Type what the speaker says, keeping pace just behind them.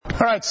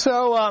All right,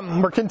 so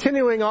we're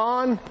continuing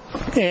on,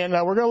 and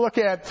we're going to look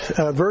at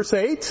verse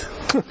 8,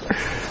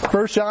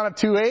 1 John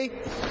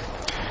 2:8,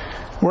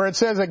 where it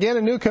says, "Again,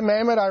 a new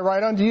commandment I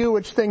write unto you,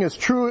 which thing is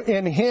true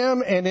in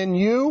him and in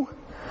you,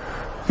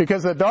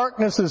 because the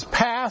darkness is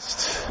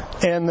past,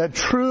 and the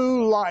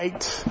true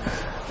light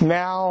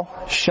now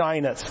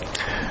shineth."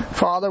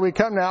 Father, we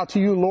come now to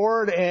you,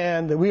 Lord,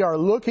 and we are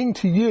looking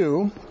to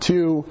you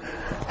to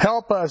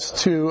help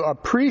us to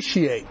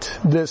appreciate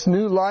this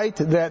new light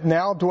that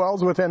now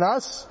dwells within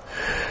us,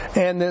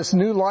 and this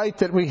new light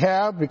that we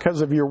have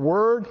because of your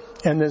word,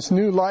 and this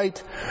new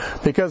light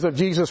because of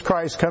Jesus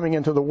Christ coming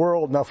into the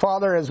world. Now,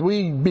 Father, as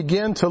we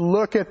begin to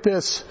look at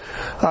this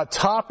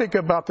topic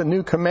about the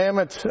new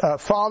commandment,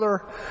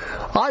 Father,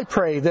 I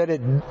pray that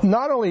it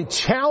not only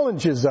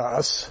challenges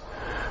us,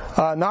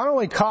 not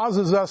only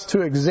causes us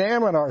to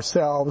examine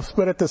ourselves,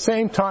 but at the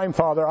same time,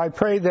 Father, I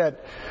pray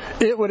that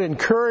it would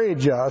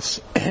encourage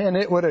us and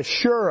it would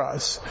assure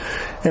us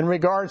in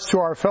regards to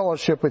our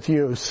fellowship with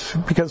you.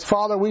 Because,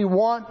 Father, we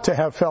want to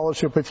have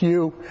fellowship with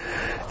you.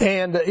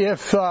 And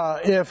if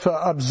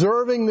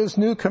observing this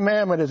new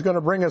commandment is going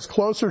to bring us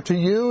closer to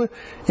you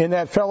in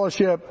that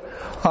fellowship,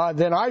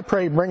 then I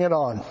pray, bring it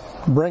on.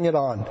 Bring it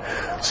on.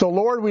 So,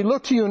 Lord, we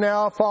look to you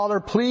now, Father.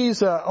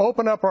 Please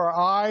open up our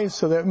eyes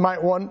so that we might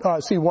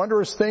see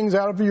wondrous things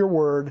out of your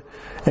word.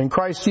 In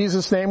Christ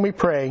Jesus' name we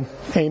pray.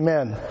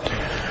 Amen.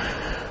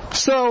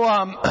 So,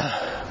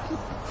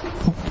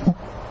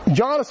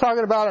 John is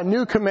talking about a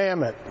new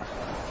commandment.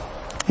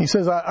 He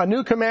says, "A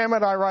new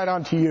commandment I write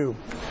unto you."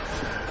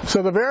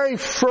 So the very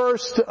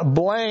first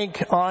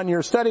blank on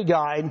your study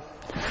guide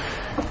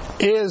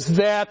is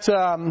that,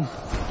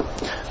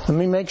 let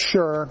me make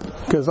sure,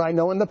 because I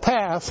know in the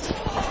past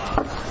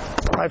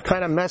I've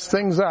kind of messed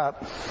things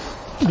up.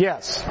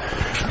 Yes.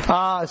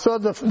 So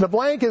the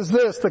blank is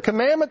this: the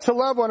commandment to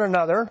love one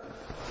another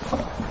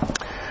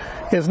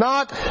is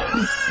not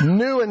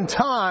new in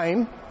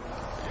time,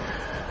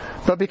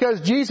 but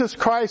because Jesus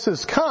Christ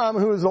has come,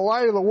 who is the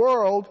light of the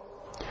world,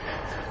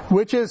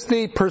 which is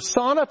the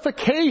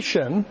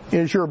personification,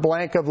 is your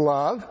blank of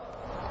love.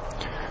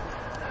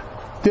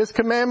 This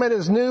commandment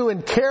is new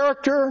in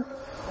character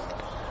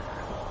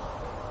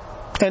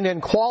and in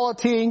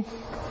quality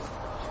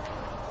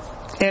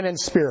and in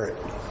spirit.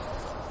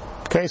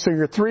 Okay, so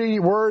your three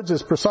words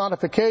is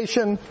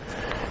personification,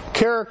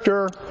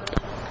 character,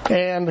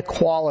 and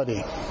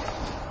quality.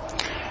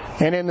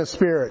 And in the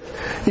spirit.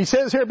 He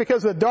says here,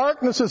 because the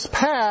darkness is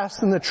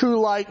past and the true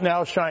light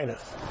now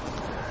shineth.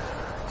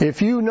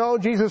 If you know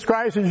Jesus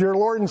Christ as your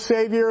Lord and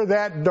Savior,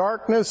 that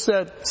darkness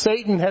that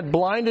Satan had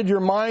blinded your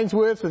minds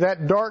with,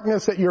 that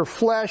darkness that your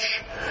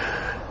flesh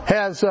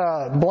has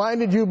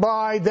blinded you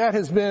by, that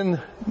has been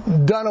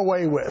done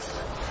away with.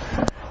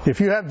 If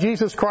you have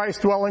Jesus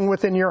Christ dwelling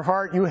within your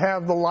heart, you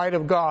have the light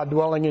of God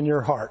dwelling in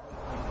your heart.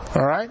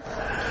 All right?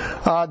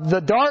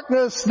 The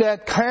darkness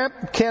that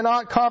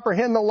cannot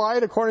comprehend the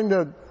light, according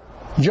to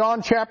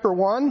John chapter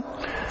 1,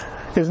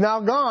 is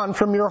now gone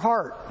from your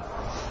heart.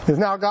 Is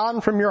now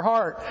gone from your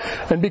heart.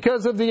 And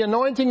because of the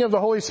anointing of the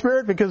Holy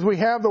Spirit, because we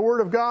have the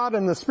Word of God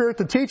and the Spirit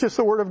to teach us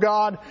the Word of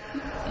God,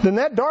 then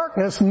that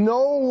darkness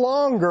no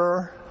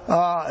longer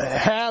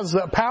has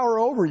power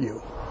over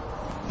you.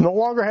 No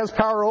longer has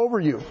power over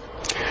you.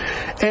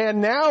 And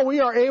now we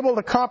are able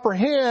to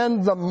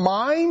comprehend the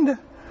mind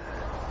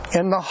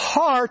and the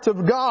heart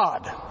of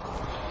God,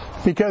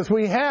 because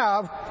we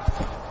have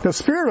the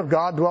Spirit of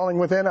God dwelling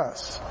within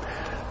us.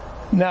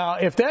 Now,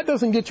 if that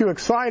doesn't get you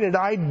excited,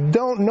 I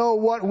don't know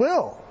what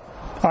will.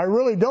 I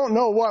really don't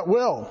know what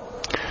will.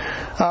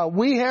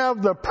 We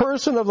have the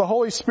person of the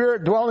Holy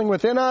Spirit dwelling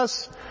within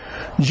us.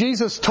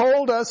 Jesus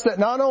told us that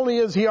not only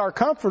is He our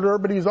comforter,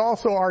 but He's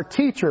also our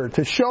teacher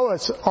to show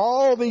us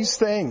all these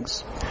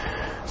things.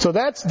 So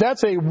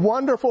that's a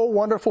wonderful,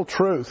 wonderful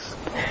truth.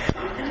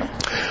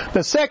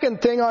 The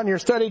second thing on your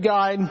study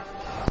guide,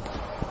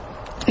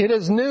 it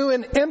is new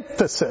in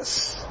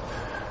emphasis,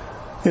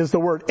 is the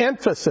word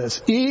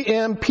emphasis.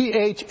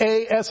 E-M-P-H-A-S-I-S.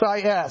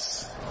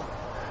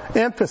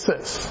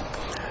 Emphasis.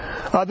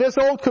 This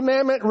old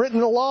commandment, written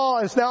in the law,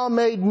 is now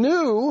made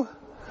new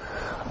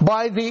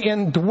by the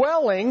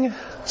indwelling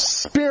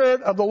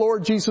Spirit of the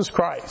Lord Jesus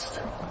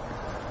Christ.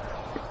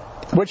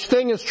 Which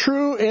thing is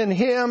true in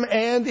Him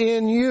and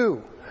in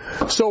you.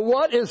 So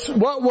what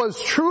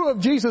was true of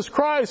Jesus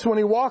Christ when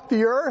He walked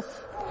the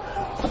earth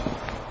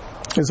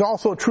is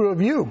also true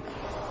of you.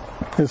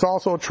 Is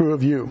also true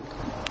of you.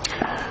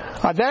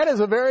 That is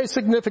a very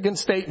significant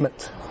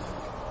statement.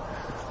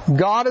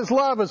 God is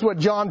love is what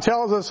John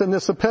tells us in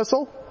this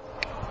epistle.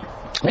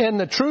 And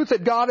the truth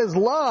that God is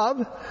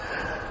love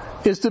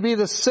is to be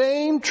the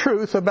same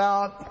truth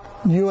about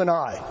you and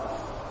I.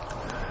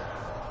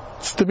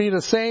 It's to be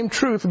the same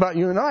truth about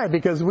you and I,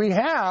 because we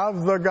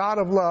have the God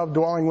of love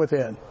dwelling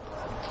within.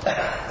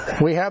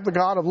 We have the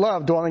God of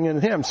love dwelling in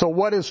Him. So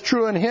what is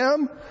true in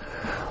Him?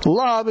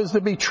 Love is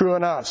to be true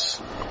in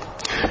us.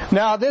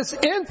 Now, this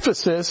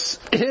emphasis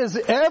is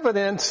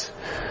evident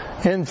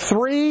in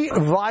three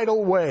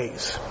vital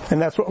ways,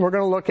 and that's what we're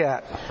going to look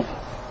at.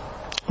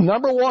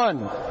 Number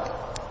one,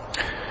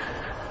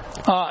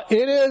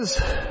 It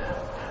is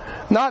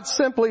not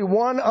simply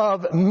one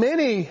of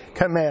many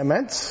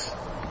commandments.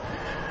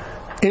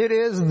 It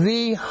is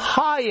the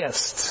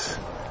highest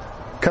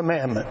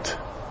commandment.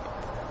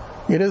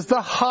 It is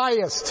the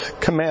highest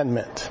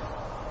commandment.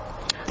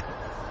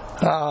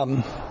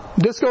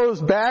 This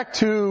goes back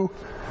to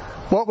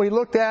what we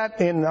looked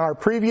at in our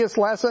previous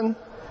lesson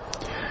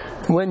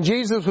when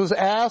Jesus was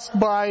asked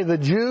by the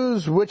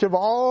Jews which of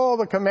all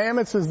the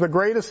commandments is the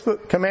greatest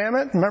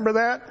commandment. Remember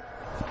that?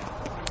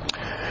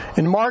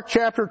 In Mark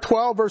chapter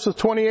 12 verses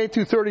 28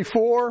 through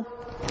 34,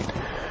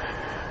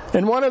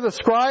 and one of the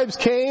scribes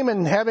came,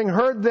 and having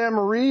heard them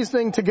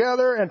reasoning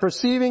together and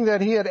perceiving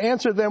that he had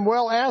answered them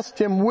well, asked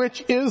him,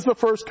 which is the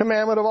first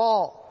commandment of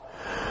all?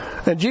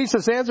 And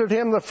Jesus answered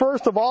him, the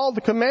first of all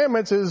the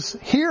commandments is,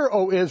 Hear,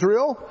 O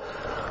Israel,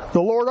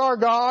 the Lord our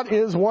God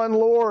is one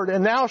Lord,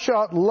 and thou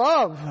shalt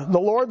love the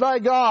Lord thy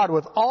God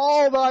with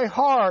all thy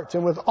heart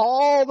and with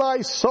all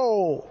thy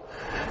soul,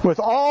 with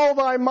all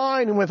thy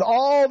mind and with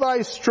all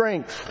thy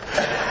strength.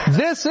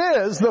 This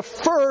is the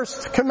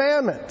first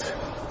commandment.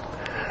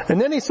 And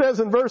then he says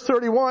in verse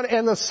 31,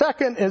 and the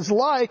second is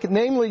like,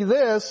 namely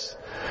this,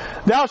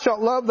 thou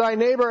shalt love thy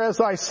neighbor as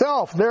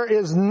thyself. There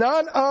is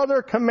none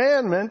other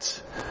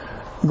commandment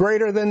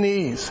greater than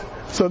these.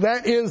 So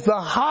that is the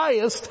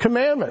highest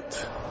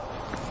commandment.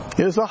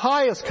 It is the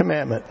highest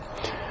commandment.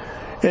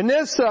 In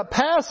this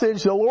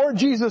passage, the Lord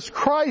Jesus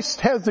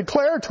Christ has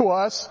declared to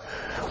us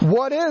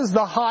what is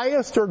the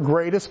highest or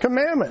greatest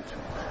commandment.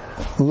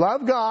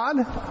 Love God,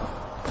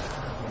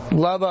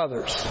 love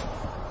others.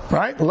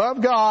 Right?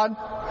 Love God,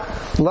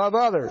 love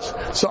others.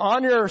 So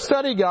on your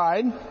study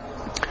guide,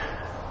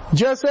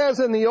 just as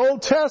in the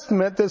Old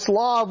Testament, this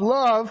law of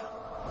love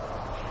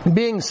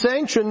being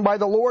sanctioned by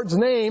the Lord's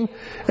name,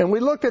 and we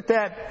looked at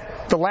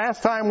that the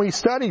last time we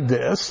studied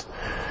this,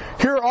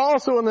 here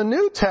also in the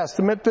New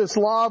Testament, this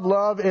law of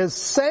love is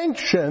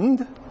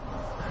sanctioned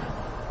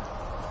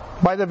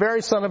by the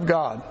very Son of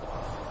God.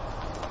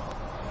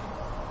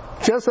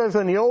 Just as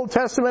in the Old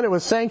Testament it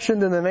was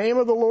sanctioned in the name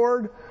of the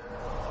Lord,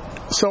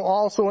 so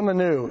also in the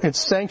New. It's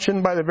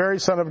sanctioned by the very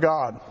Son of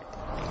God.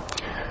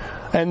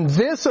 And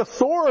this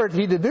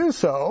authority to do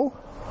so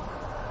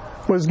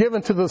was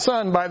given to the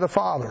Son by the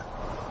Father.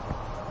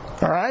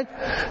 Alright?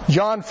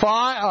 John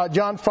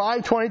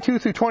 5, 22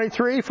 through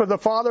 23, for the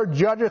Father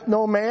judgeth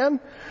no man,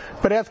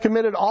 but hath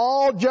committed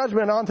all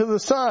judgment unto the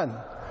Son,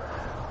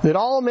 that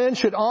all men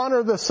should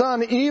honor the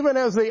Son, even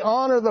as they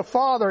honor the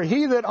Father.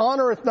 He that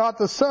honoreth not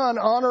the Son,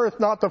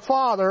 honoreth not the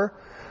Father,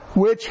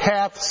 which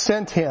hath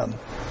sent him.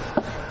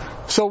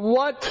 So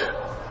what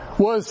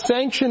was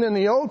sanctioned in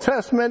the Old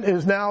Testament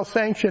is now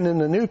sanctioned in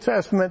the New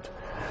Testament,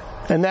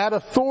 and that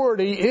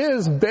authority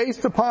is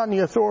based upon the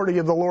authority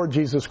of the Lord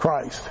Jesus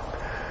Christ.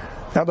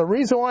 Now the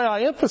reason why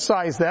I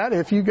emphasize that,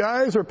 if you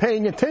guys are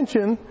paying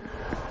attention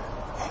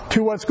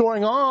to what's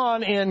going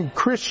on in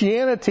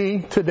Christianity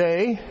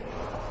today,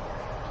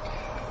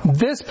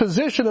 this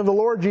position of the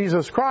Lord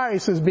Jesus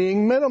Christ is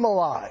being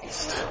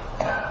minimalized.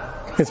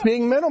 It's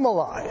being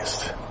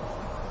minimalized.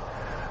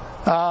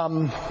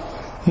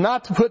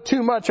 Not to put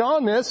too much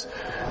on this,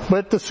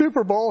 but the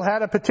Super Bowl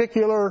had a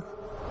particular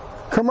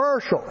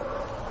commercial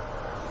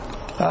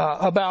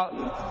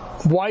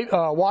about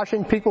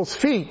washing people's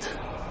feet.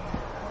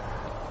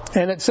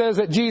 And it says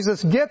that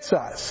Jesus gets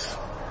us.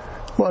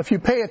 Well, if you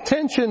pay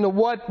attention to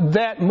what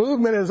that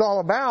movement is all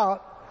about,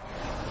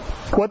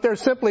 what they're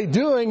simply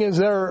doing is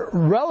they're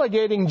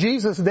relegating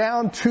Jesus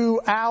down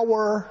to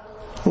our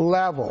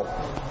level,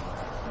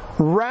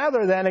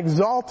 rather than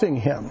exalting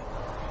Him.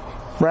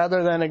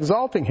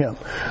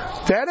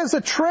 That is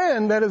a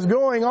trend that is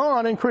going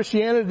on in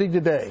Christianity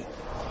today.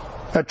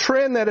 A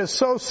trend that is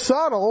so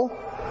subtle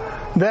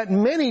that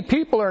many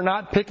people are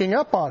not picking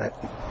up on it,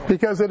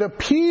 because it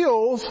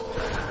appeals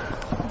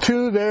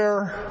to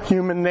their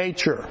human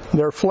nature,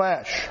 their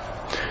flesh.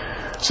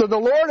 So the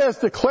Lord has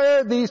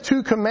declared these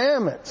two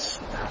commandments,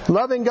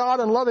 loving God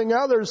and loving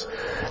others,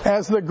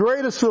 as the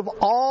greatest of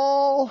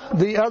all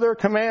the other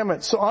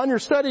commandments. So on your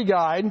study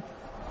guide,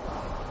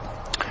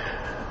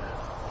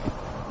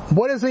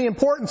 what is the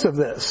importance of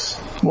this?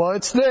 Well,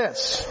 it's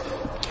this.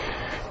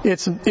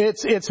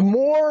 It's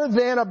more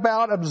than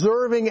about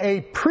observing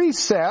a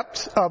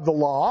precept of the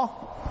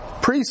law.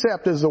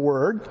 Precept is the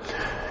word.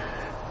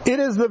 It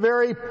is the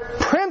very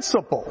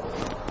principle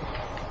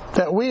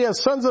that we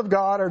as sons of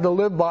God are to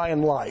live by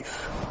in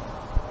life.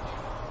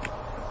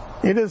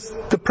 It is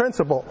the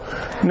principle.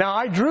 Now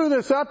I drew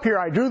this up here.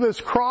 I drew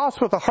this cross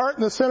with a heart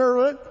in the center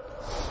of it.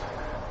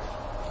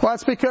 Well,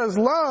 that's because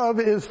love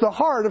is the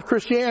heart of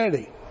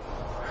Christianity.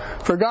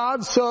 For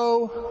God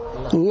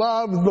so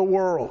loved the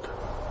world.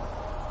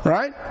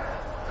 Right?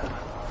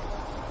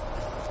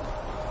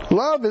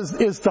 Love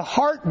is the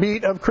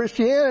heartbeat of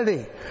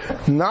Christianity,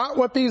 not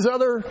what these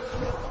other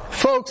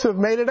folks have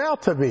made it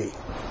out to be.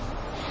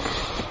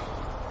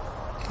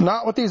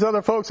 Not what these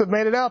other folks have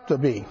made it out to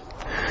be.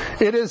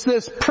 It is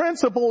this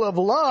principle of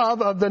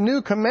love of the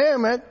new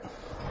commandment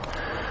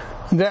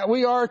that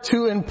we are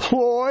to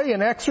employ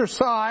and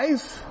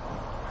exercise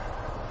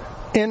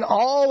in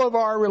all of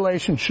our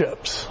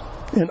relationships.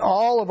 In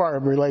all of our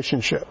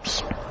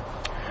relationships.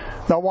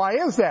 Now, why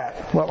is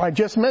that? Well, I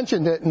just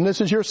mentioned it, and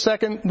this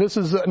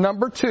is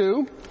number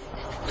 2.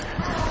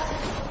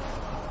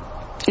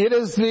 It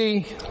is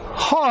the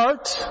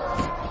heart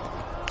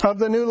of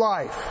the new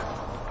life.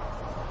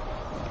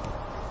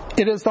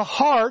 It is the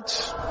heart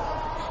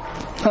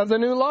of the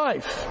new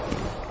life.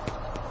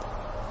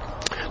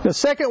 The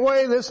second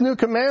way this new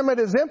commandment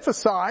is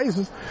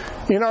emphasized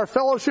in our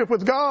fellowship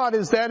with God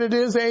is that it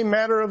is a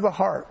matter of the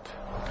heart.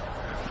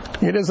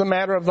 It is a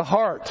matter of the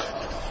heart.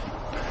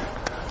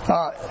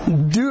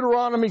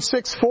 Deuteronomy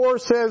 6:4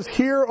 says,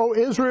 "Hear, O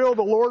Israel,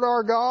 the Lord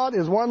our God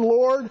is one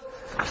Lord,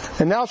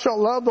 and thou shalt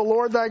love the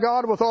Lord thy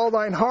God with all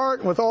thine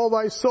heart, and with all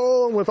thy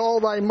soul, and with all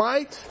thy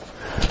might."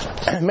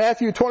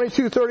 Matthew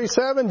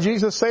 22:37,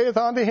 Jesus saith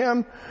unto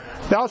him,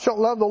 "Thou shalt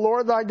love the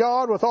Lord thy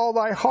God with all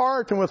thy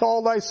heart, and with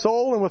all thy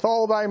soul, and with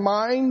all thy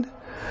mind."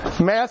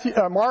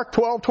 Mark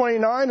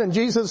 12:29, and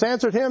Jesus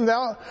answered him,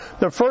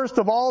 "The first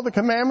of all the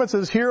commandments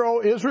is, Hear,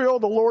 O Israel,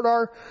 the Lord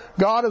our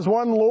God is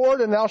one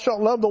Lord, and thou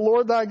shalt love the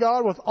Lord thy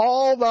God with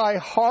all thy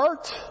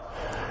heart,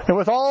 and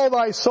with all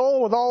thy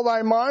soul, with all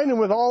thy mind, and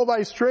with all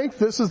thy strength."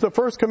 This is the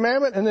first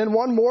commandment. And then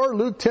one more,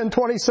 Luke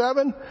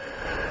 10:27.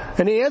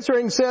 And he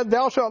answering said,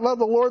 "Thou shalt love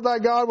the Lord thy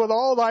God with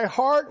all thy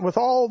heart, with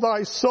all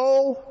thy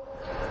soul,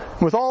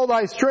 with all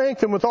thy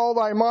strength, and with all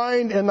thy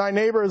mind, and thy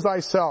neighbor as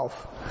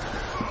thyself."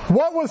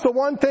 What was the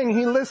one thing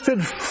he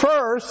listed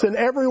first in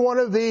every one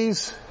of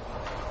these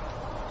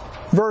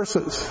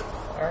verses?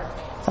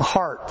 A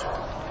heart.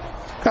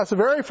 That's the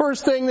very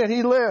first thing that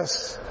he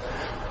lists.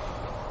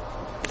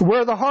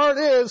 Where the heart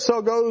is,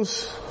 so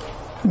goes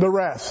the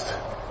rest.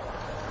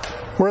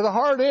 Where the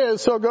heart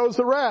is, so goes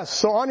the rest.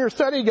 So on your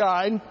study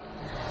guide,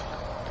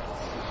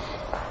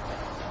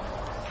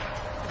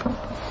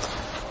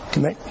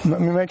 let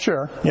me make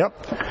sure. Yep.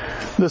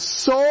 The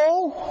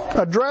soul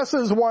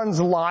addresses one's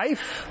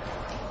life.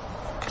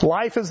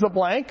 Life is the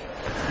blank.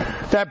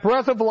 That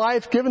breath of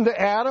life given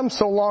to Adam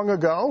so long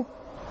ago.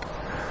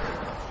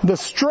 The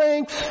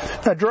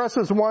strength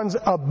addresses one's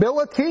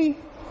ability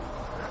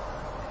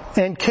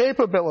and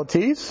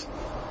capabilities.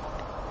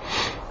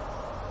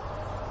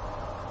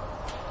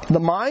 The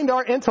mind,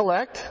 our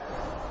intellect.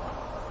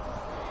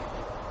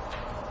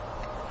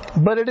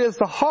 But it is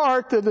the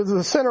heart that is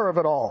the center of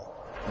it all.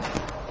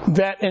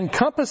 That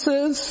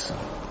encompasses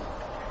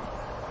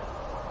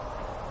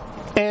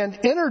and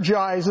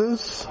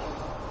energizes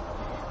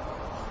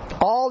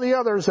all the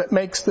others that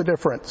makes the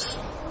difference.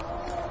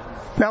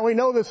 Now we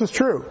know this is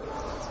true.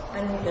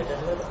 I needed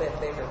a little bit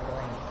bigger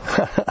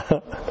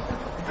blank.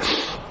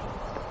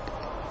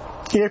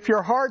 If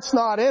your heart's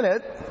not in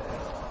it,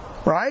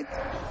 right,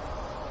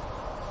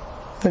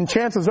 then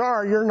chances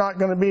are you're not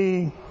going to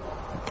be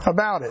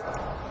about it.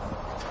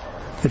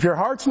 If your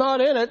heart's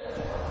not in it,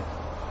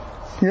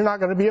 you're not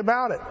going to be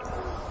about it.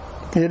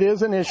 It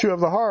is an issue of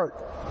the heart.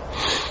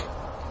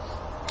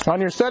 On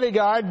your study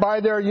guide, by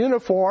their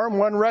uniform,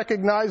 one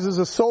recognizes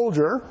a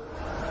soldier.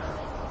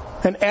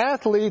 An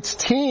athlete's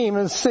team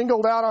is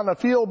singled out on the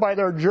field by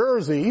their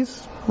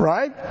jerseys,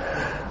 right?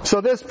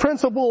 So this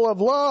principle of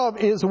love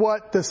is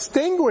what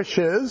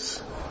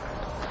distinguishes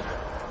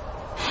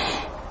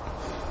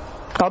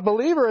a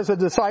believer as a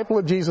disciple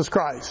of Jesus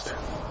Christ.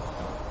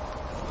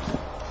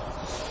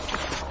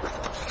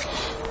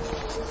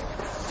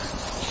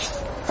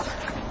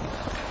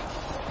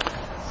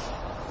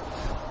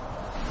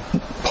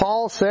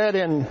 Paul said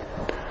in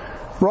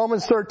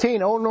Romans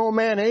 13, "Owe no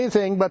man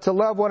anything but to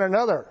love one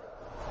another."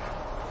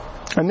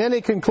 And then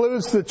he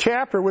concludes the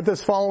chapter with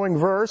this following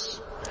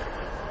verse,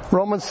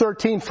 Romans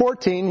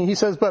 13:14. He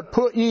says, "But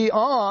put ye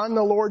on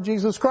the Lord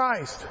Jesus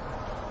Christ."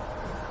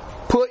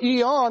 Put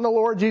ye on the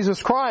Lord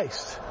Jesus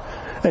Christ,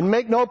 and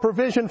make no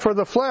provision for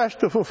the flesh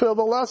to fulfill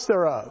the lust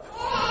thereof.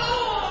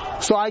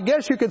 So I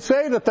guess you could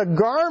say that the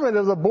garment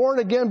of the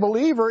born-again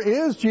believer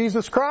is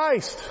Jesus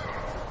Christ.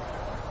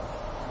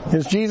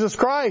 Is Jesus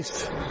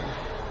Christ.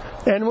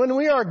 And when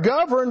we are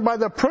governed by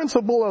the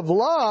principle of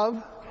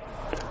love,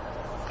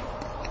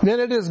 then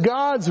it is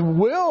God's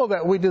will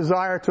that we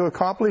desire to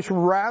accomplish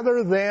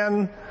rather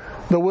than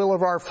the will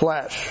of our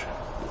flesh.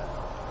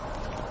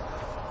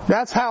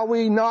 That's how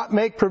we not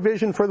make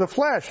provision for the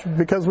flesh,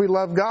 because we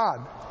love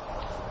God.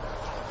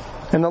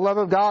 And the love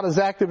of God is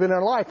active in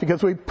our life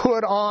because we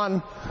put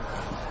on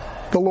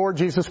the Lord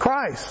Jesus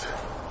Christ.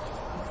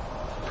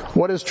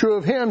 What is true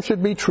of Him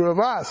should be true of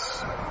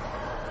us.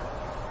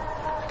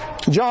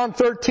 John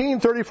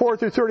 13:34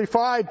 through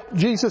 35,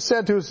 Jesus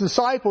said to His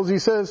disciples, He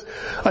says,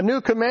 "A new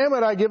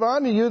commandment I give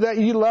unto you, that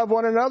ye love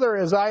one another,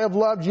 as I have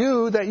loved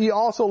you, that ye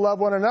also love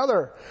one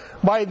another.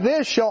 By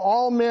this shall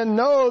all men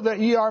know that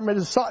ye are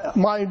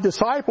my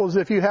disciples,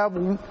 if you have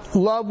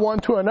love one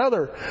to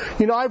another."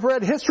 You know, I've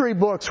read history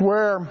books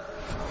where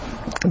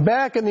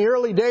back in the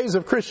early days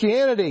of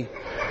Christianity,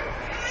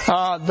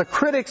 the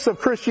critics of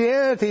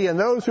Christianity and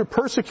those who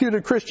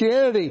persecuted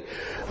Christianity,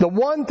 the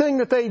one thing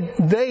that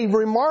they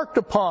remarked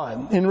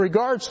upon in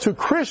regards to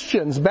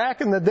Christians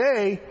back in the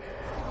day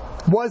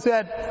was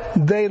that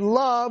they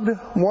loved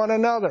one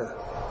another.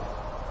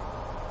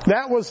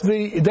 That was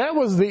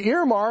the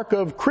earmark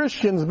of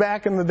Christians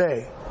back in the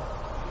day.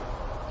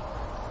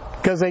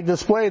 Because they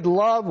displayed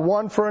love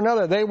one for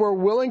another. They were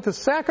willing to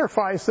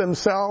sacrifice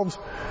themselves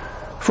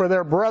for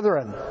their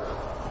brethren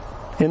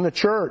in the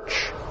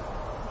church.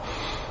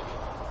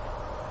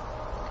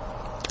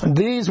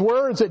 These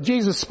words that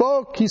Jesus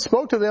spoke, He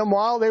spoke to them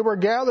while they were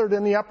gathered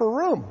in the upper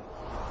room.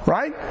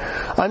 Right?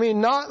 I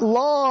mean, not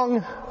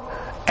long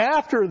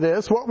after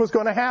this, what was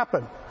going to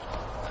happen?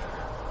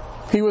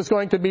 He was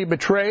going to be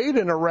betrayed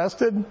and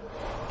arrested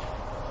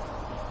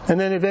and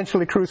then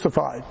eventually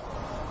crucified.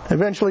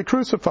 Eventually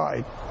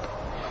crucified.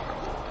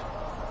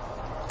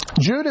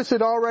 Judas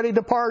had already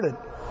departed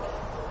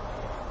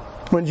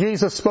when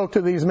Jesus spoke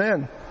to these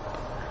men.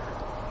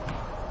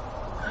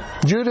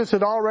 Judas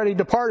had already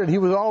departed. He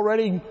was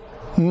already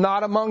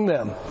not among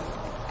them.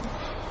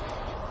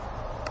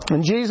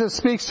 And Jesus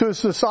speaks to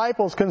His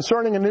disciples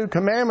concerning a new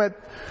commandment,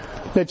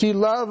 that ye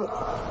love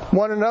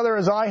one another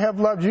as I have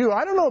loved you.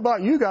 I don't know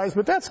about you guys,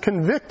 but that's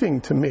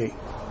convicting to me.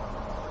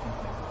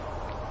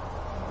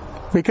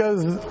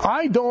 Because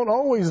I don't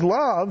always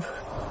love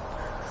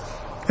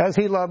as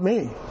He loved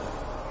me.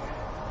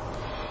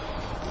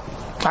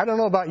 I don't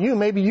know about you,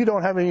 maybe you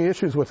don't have any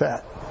issues with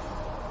that.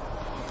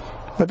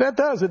 But that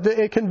does,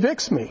 it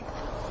convicts me.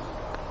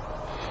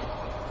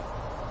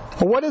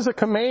 What is a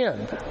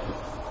command?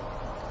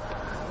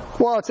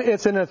 Well,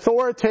 it's an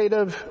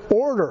authoritative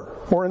order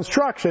or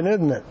instruction,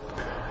 isn't it?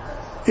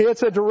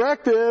 It's a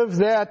directive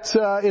that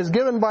is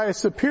given by a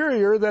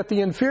superior that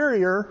the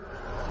inferior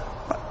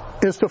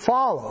is to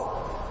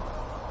follow.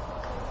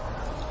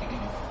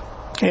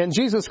 And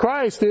Jesus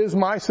Christ is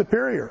my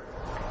superior.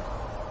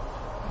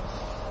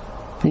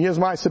 He is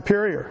my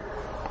superior.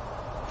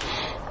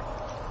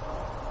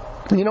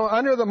 You know,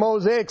 under the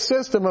Mosaic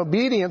system,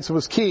 obedience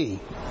was key.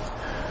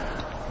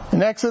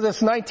 In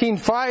Exodus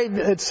 19:5,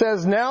 it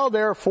says, "Now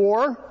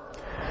therefore,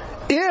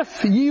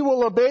 if ye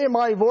will obey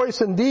my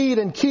voice indeed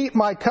and keep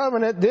my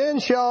covenant, then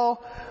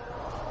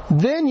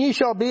ye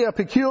shall be a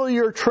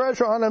peculiar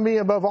treasure unto me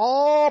above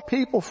all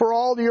people, for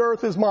all the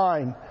earth is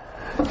mine.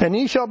 And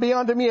ye shall be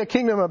unto me a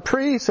kingdom of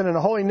priests and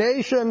a holy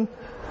nation.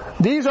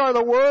 These are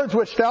the words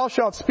which thou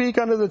shalt speak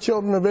unto the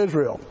children of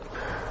Israel,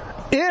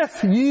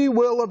 if ye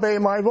will obey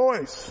my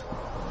voice."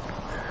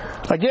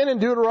 Again in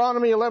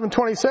Deuteronomy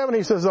 11:27,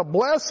 He says, "A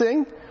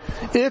blessing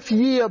if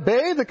ye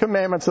obey the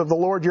commandments of the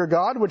Lord your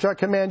God, which I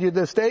command you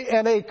this day,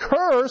 and a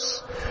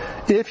curse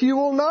if you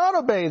will not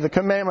obey the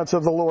commandments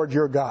of the Lord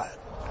your God."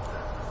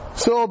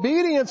 So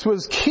obedience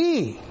was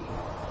key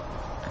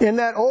in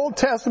that Old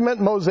Testament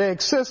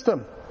Mosaic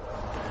system.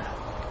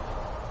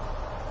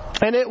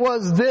 And it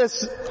was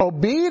this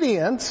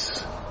obedience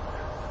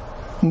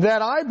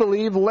that I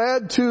believe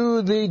led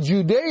to the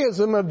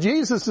Judaism of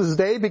Jesus'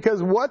 day,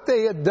 because what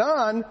they had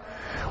done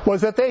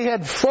was that they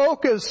had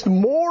focused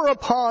more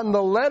upon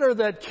the letter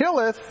that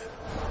killeth,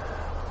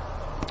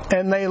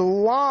 and they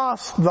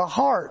lost the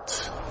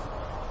heart.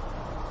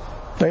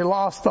 They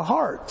lost the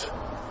heart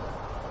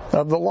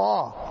of the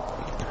law.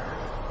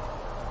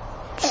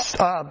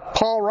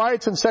 Paul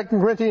writes in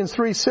 2 Corinthians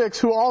 3:6,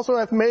 "Who also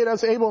hath made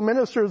us able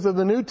ministers of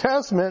the New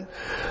Testament,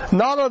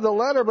 not of the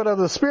letter, but of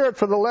the Spirit,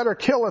 for the letter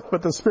killeth,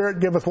 but the Spirit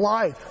giveth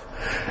life."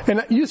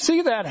 And you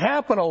see that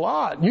happen a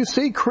lot. You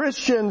see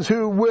Christians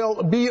who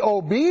will be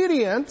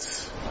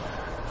obedient,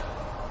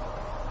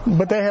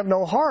 but they have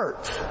no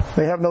heart.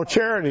 They have no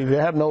charity.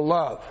 They have no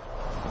love.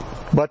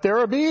 But they're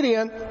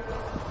obedient.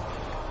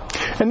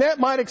 And that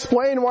might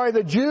explain why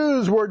the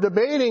Jews were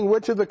debating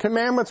which of the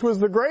commandments was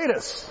the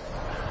greatest.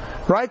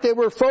 Right? They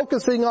were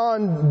focusing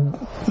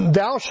on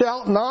thou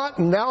shalt not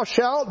and thou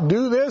shalt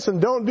do this and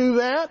don't do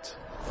that.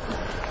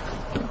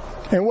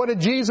 And what did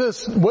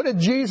Jesus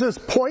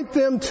point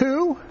them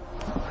to?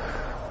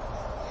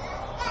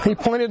 He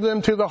pointed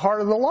them to the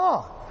heart of the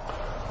law.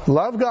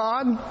 Love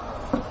God,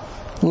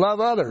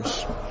 love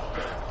others.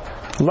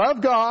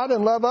 Love God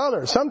and love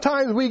others.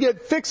 Sometimes we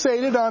get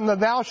fixated on the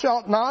thou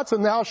shalt nots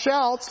and thou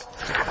shalts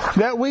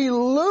that we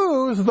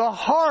lose the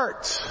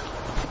heart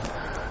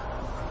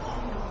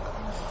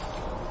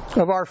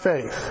of our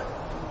faith.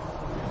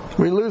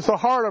 We lose the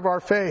heart of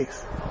our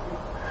faith.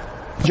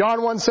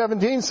 John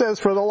 1:17 says,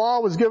 "For the law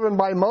was given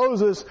by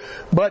Moses,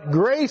 but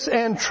grace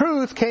and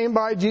truth came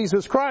by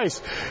Jesus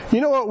Christ."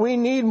 You know what we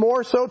need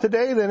more so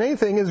today than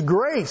anything is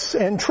grace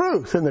and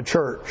truth in the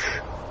church.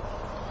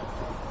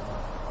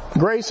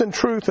 Grace and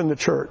truth in the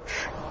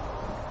church.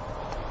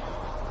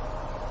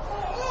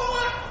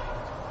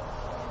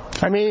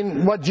 I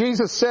mean, what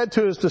Jesus said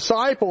to His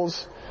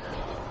disciples,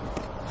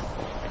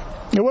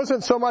 it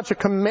wasn't so much a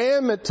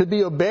commandment to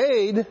be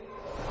obeyed,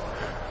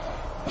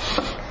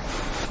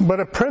 but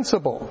a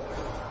principle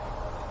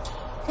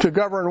to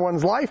govern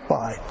one's life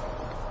by.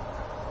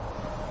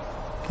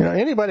 You know,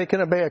 anybody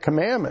can obey a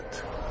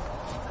commandment.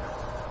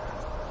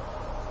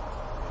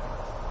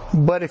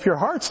 But if your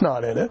heart's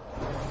not in it,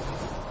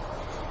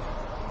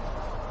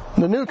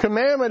 the new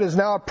commandment is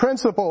now a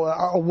principle,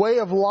 a way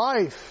of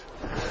life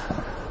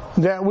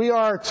that we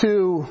are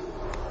to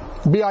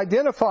be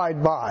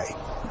identified by.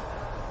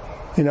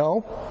 You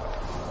know,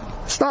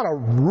 It's not a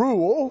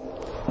rule.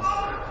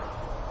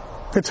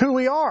 It's who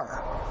we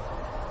are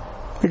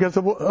because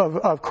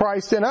of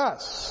Christ in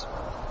us.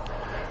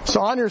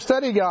 So on your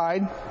study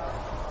guide,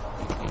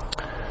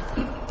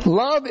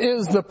 love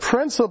is the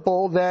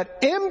principle that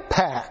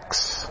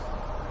impacts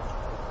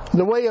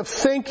the way of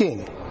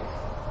thinking,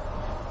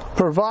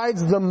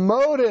 provides the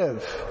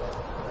motive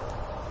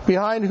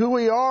behind who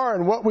we are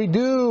and what we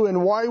do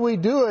and why we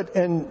do it,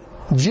 and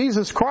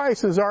Jesus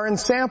Christ is our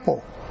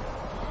ensample.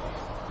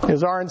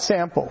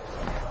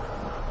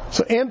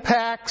 So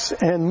impacts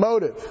and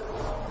motive.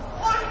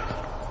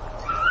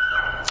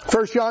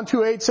 1 John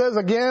 2:8 says,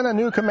 again, a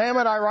new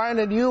commandment I write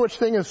unto you, which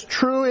thing is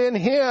true in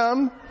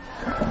him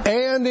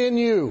and in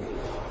you.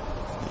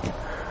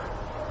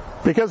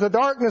 Because the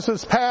darkness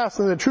is past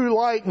and the true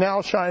light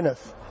now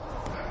shineth.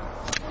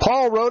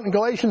 Paul wrote in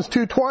Galatians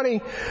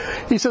 2:20,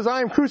 he says,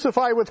 I am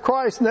crucified with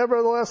Christ,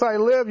 nevertheless I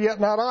live, yet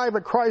not I,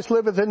 but Christ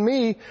liveth in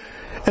me.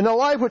 And the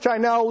life which I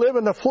now live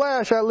in the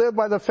flesh, I live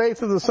by the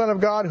faith of the Son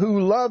of God who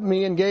loved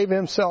me and gave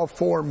himself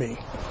for me.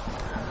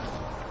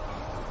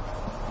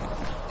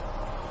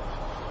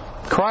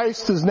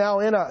 Christ is now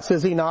in us,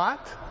 is he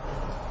not?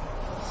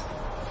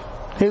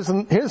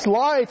 His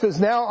life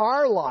is now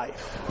our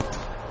life.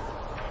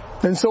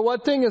 And so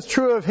what thing is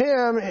true of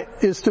him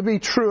is to be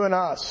true in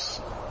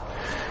us.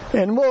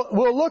 And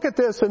we'll look at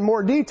this in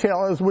more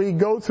detail as we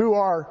go through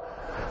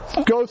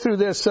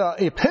this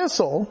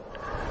epistle.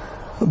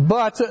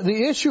 But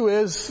the issue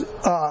is,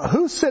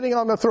 who's sitting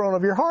on the throne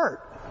of your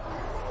heart?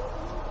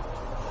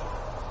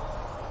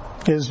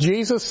 Is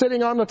Jesus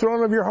sitting on the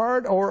throne of your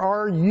heart, or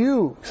are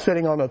you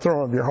sitting on the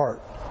throne of your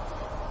heart?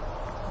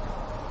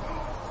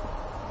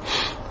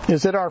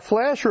 Is it our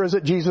flesh, or is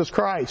it Jesus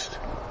Christ?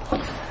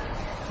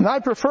 And I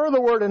prefer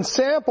the word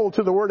ensample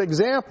to the word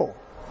example.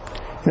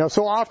 You know,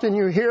 so often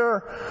you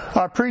hear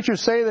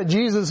preachers say that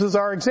Jesus is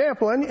our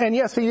example, and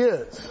yes, he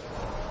is.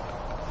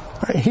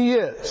 He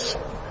is.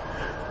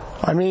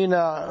 I mean,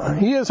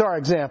 he is our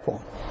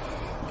example.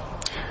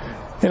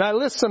 And I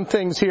list some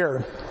things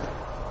here.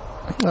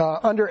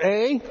 Under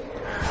A,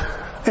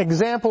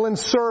 example in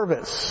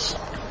service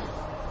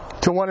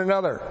to one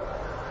another.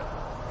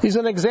 He's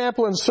an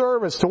example in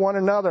service to one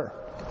another.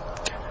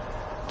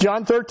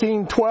 John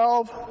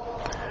 13:12.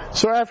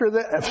 So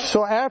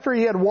after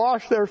he had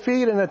washed their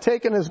feet and had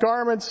taken his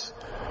garments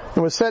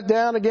and was set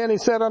down again, he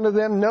said unto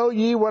them, know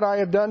ye what I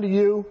have done to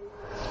you?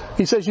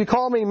 He says, you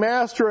call me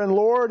Master and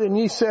Lord, and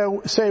ye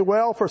say,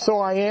 well, for so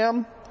I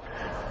am.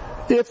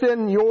 If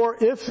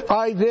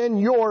I then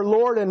your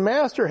Lord and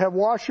Master have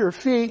washed your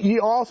feet, ye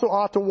also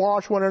ought to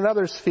wash one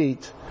another's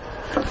feet.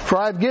 For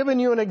I have given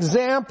you an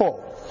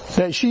example,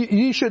 that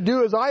ye should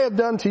do as I have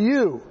done to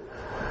you.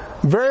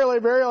 Verily,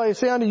 verily, I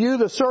say unto you,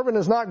 the servant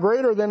is not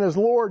greater than his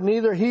Lord,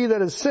 neither he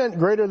that is sent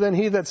greater than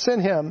he that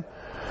sent him.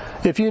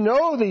 If you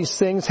know these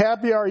things,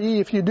 happy are ye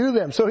if you do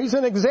them. So he's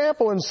an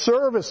example in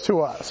service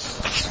to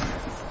us.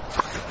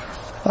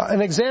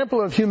 An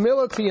example of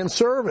humility and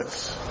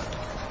service.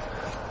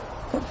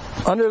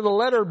 Under the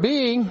letter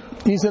B,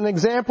 he's an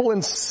example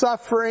in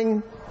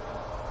suffering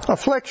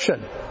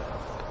affliction.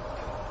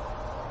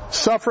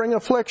 Suffering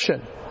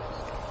affliction.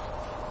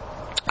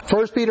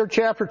 1 Peter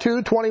chapter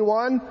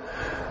 2:21.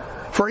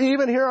 For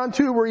even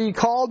hereunto were ye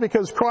called,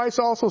 because Christ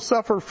also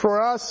suffered for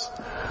us,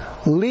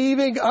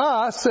 leaving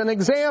us an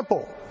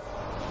example,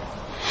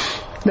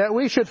 that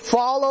we should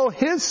follow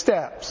his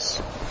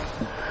steps.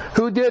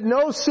 Who did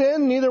no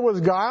sin, neither was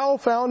guile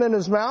found in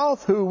his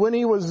mouth, who when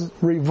he was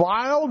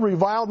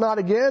reviled not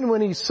again,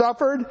 when he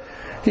suffered,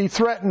 he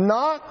threatened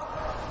not,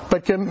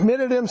 but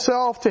committed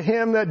himself to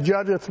him that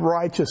judgeth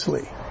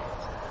righteously.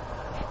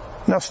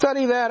 Now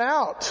study that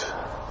out.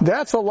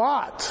 That's a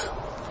lot.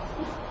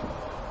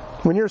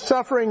 When you're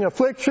suffering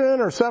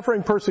affliction or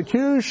suffering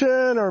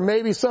persecution, or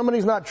maybe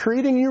somebody's not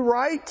treating you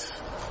right.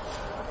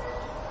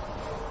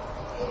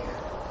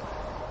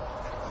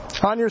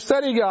 On your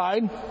study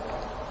guide,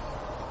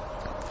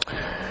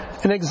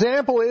 an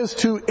example is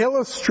to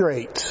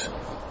illustrate.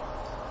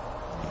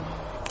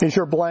 Is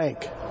your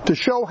blank. To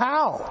show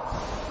how.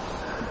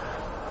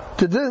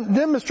 To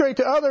demonstrate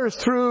to others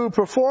through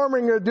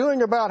performing or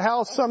doing about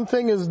how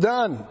something is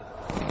done.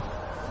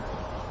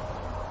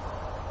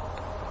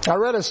 I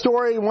read a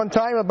story one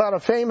time about a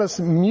famous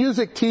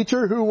music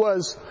teacher who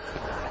was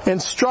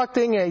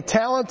instructing a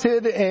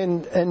talented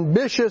and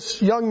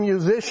ambitious young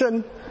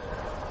musician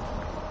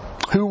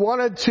who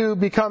wanted to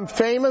become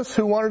famous,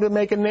 who wanted to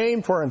make a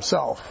name for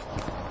himself.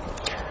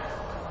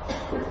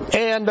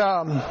 And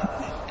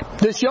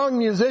this young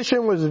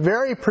musician was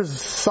very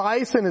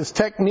precise in his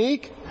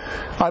technique.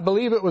 I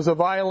believe it was a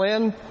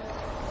violin.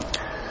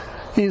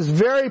 He's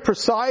very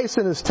precise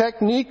in his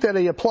technique that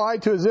he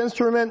applied to his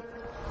instrument.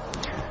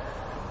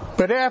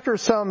 But after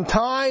some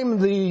time,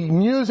 the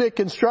music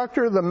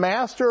instructor, the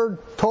master,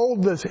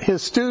 told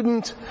his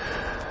student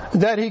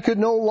that he could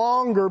no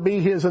longer be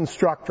his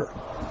instructor.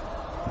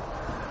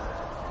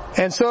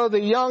 And so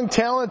the young,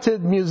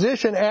 talented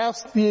musician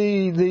asked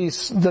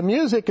the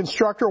music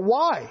instructor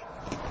why.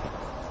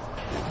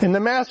 And the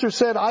master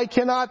said, I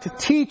cannot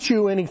teach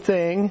you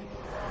anything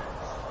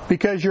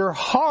Because your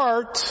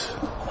heart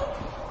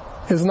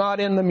is not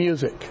in the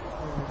music.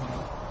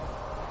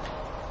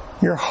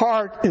 Your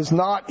heart is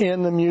not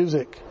in the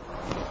music.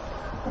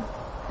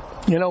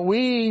 You know,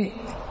 we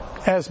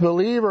as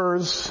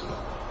believers,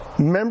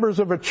 members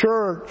of a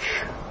church,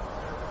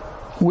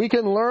 we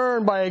can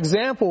learn by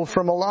example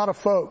from a lot of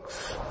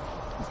folks.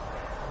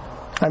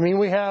 I mean,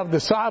 we have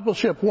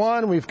discipleship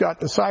 1, we've got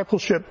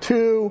discipleship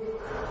 2.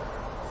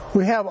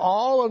 We have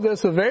all of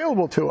this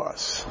available to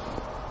us.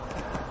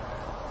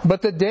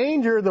 But the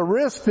danger, the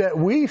risk that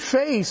we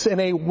face in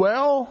a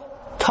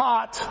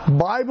well-taught,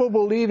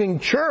 Bible-believing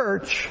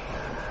church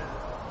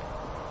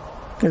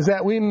is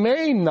that we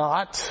may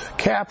not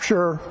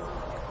capture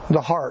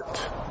the heart.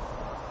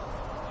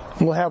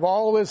 We'll have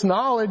all this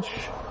knowledge,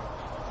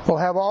 we'll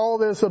have all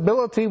this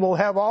ability, we'll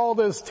have all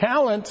this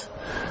talent,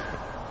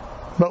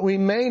 but we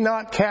may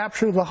not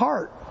capture the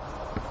heart.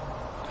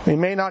 We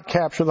may not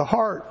capture the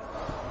heart.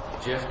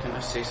 Jeff, can I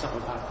say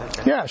something about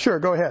that? Yeah, sure,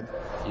 go ahead.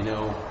 You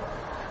know,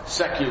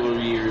 secular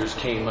years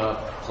came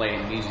up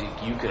playing music.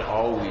 You could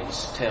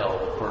always tell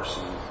the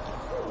person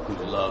who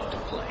loved to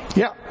play.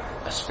 Yeah.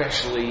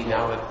 Especially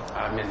now that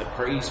I'm in the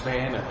praise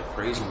band and the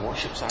praise and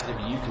worship side of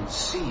it, you can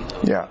see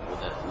those people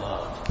that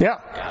love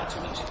God's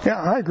music.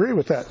 Yeah, I agree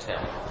with that.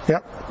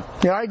 Yep.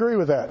 Yeah, I agree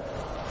with that.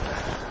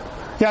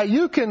 Yeah,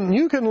 you can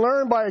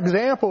learn by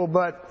example,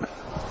 but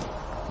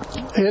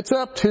it's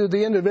up to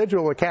the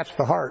individual to catch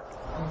the heart.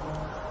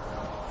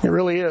 It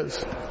really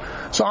is.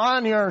 So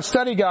on your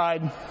study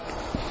guide,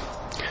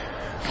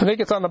 I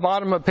think it's on the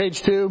bottom of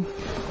page 2.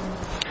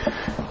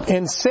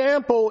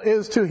 Ensample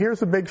is to, here's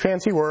the big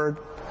fancy word,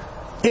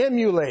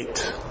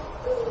 emulate.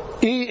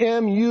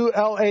 E-M-U-L-A-T-E.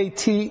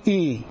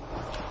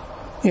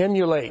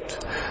 Emulate.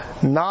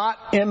 Not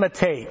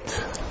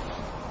imitate.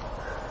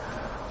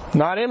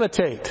 Not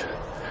imitate.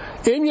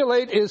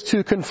 Emulate is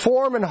to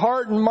conform in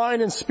heart and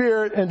mind and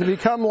spirit and to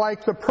become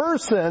like the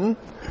person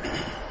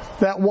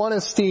that one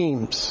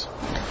esteems.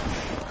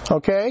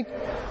 Okay?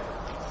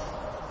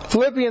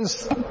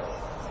 Philippians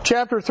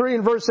chapter 3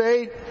 and verse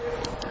 8,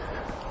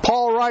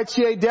 Paul writes,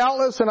 "Yea,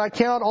 doubtless, and I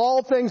count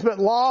all things but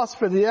loss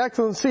for the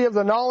excellency of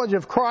the knowledge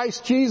of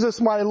Christ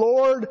Jesus my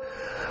Lord,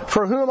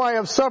 for whom I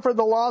have suffered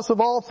the loss of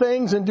all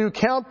things, and do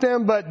count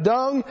them but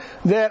dung,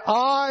 that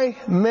I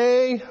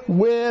may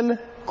win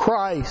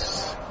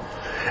Christ,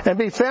 and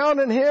be found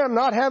in Him,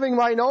 not having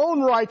mine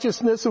own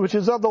righteousness, which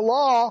is of the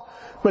law,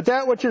 but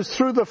that which is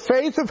through the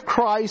faith of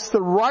Christ,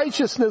 the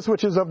righteousness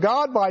which is of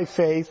God by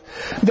faith,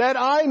 that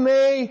I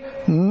may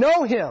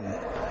know Him,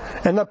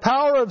 and the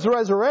power of His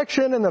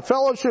resurrection, and the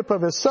fellowship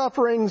of His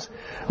sufferings,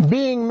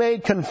 being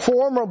made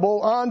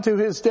conformable unto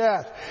His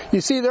death."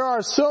 You see, there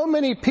are so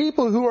many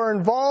people who are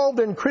involved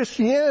in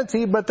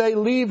Christianity, but they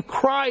leave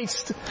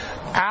Christ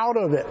out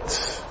of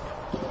it.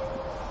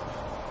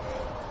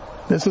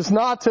 This is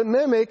not to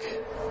mimic,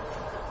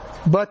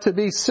 but to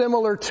be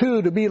similar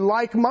to be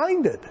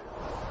like-minded.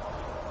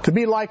 To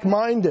be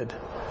like-minded.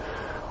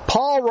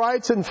 Paul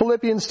writes in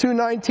Philippians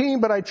 2:19,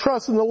 "But I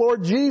trust in the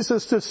Lord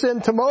Jesus to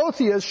send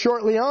Timotheus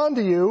shortly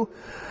unto you,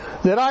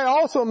 that I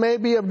also may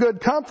be of good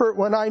comfort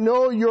when I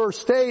know your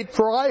state,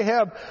 for I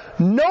have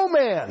no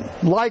man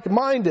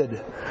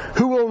like-minded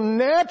who will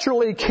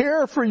naturally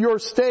care for your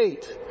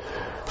state.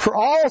 For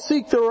all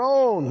seek their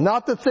own,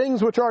 not the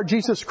things which are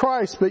Jesus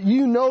Christ, but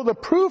you know the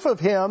proof of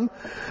Him,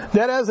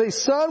 that as a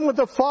son with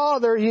the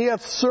Father He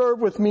hath served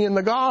with me in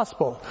the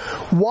gospel."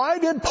 Why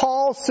did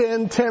Paul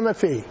send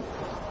Timothy?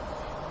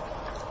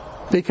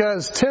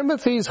 Because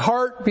Timothy's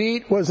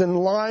heartbeat was in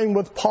line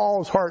with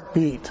Paul's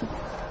heartbeat.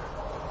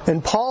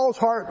 And Paul's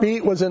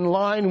heartbeat was in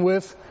line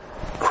with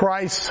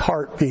Christ's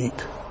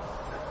heartbeat.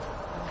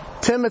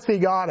 Timothy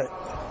got it.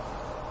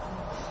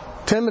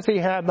 Timothy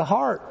had the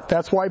heart.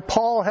 That's why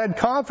Paul had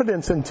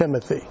confidence in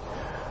Timothy.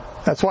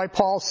 That's why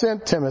Paul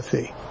sent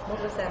Timothy.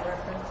 What was that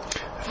reference?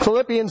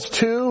 Philippians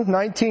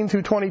 2:19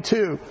 through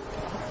 22.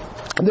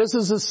 This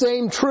is the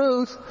same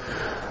truth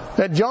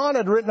that John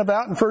had written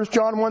about in 1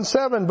 John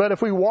 1:7. "But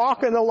if we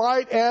walk in the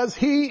light as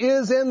He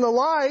is in the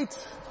light,"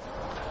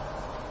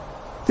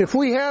 if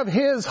we have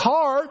His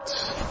heart,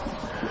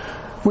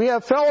 we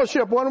have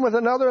fellowship one with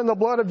another, and the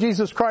blood of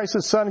Jesus Christ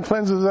His Son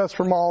cleanses us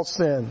from all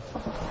sin.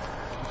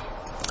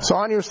 So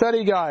on your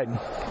study guide,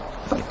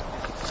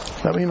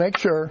 let me make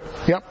sure.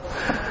 Yep.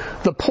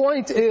 The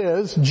point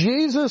is,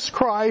 Jesus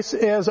Christ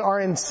as our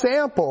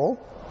ensample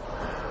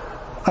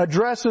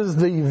addresses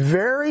the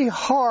very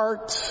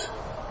heart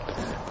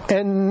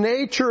and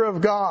nature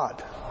of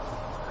God,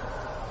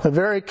 the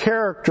very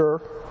character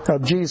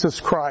of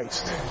Jesus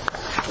Christ.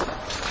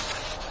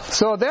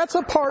 So that's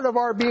a part of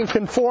our being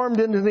conformed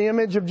into the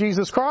image of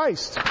Jesus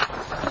Christ.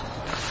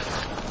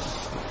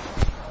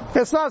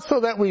 It's not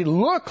so that we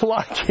look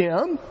like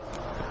Him.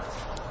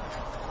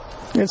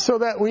 It's so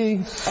that we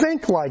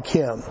think like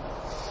Him,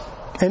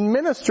 and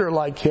minister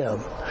like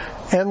Him,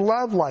 and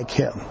love like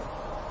Him.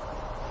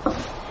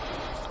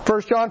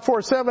 1 John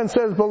 4:7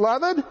 says,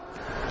 "Beloved,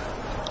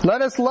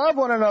 let us love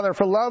one another,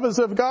 for love is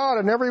of God,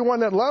 and everyone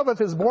that loveth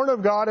is born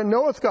of God and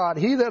knoweth God.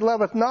 He that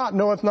loveth not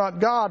knoweth not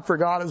God, for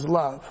God is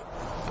love."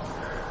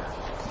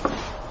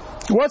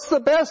 What's the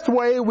best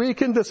way we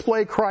can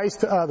display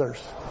Christ to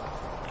others?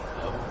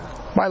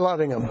 By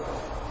loving them.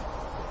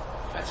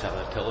 That's how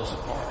they tell us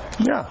apart.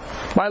 Yeah,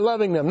 by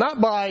loving them. Not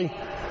by,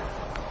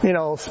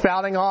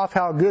 spouting off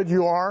how good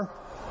you are,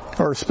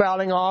 or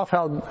spouting off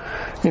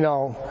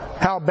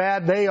how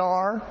bad they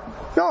are.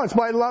 No, it's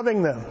by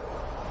loving them.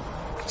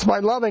 It's by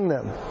loving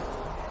them.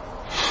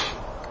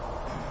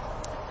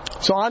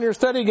 So on your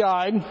study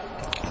guide,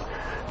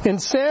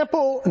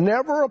 ensample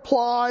never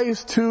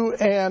applies to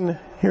an,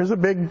 here's a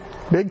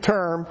big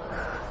term,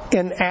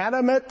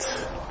 inanimate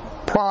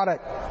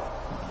product.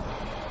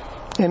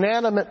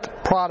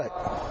 Inanimate product.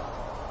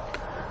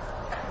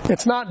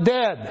 It's not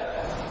dead.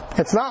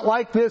 It's not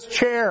like this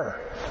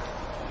chair.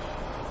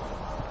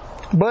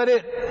 But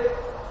it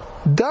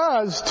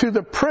does to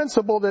the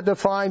principle that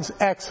defines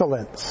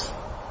excellence.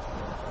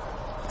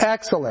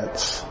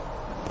 Excellence.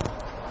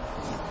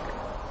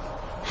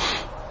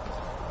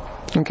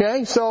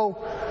 Okay,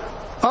 so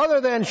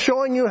other than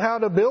showing you how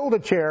to build a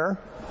chair,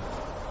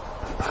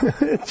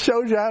 it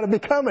shows you how to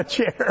become a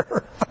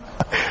chair.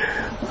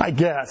 I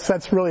guess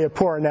that's really a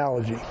poor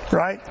analogy,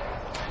 right?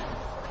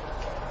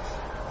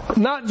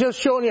 Not just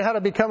showing you how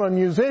to become a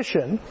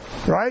musician,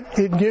 right?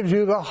 It gives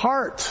you the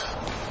heart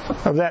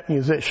of that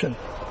musician.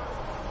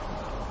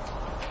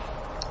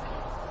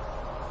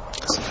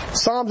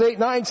 Psalms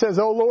 8:9 says,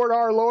 O Lord,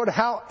 our Lord,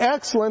 how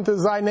excellent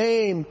is thy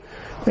name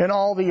in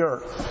all the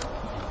earth.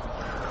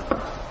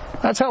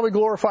 That's how we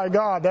glorify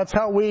God. That's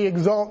how we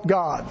exalt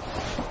God.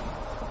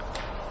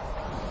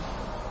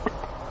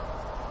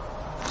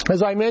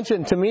 As I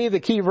mentioned, to me, the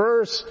key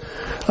verse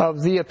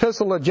of the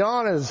Epistle of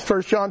John is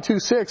 1 John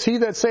 2:6. He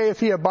that saith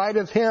he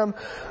abideth him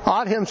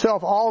ought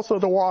himself also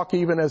to walk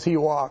even as he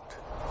walked.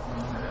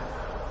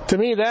 To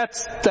me,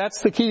 that's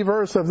the key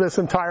verse of this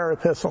entire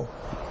epistle,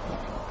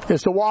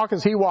 is to walk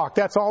as he walked.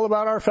 That's all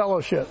about our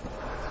fellowship.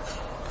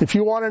 If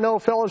you want to know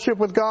fellowship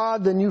with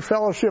God, then you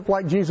fellowship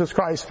like Jesus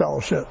Christ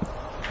fellowship.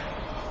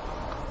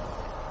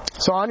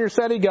 So on your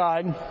study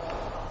guide,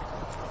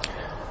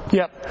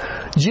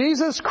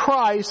 Jesus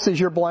Christ is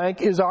your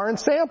blank, is our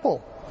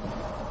ensample.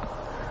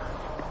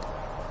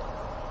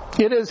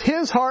 It is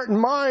His heart and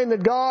mind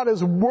that God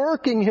is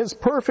working His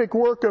perfect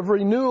work of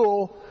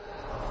renewal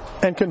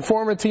and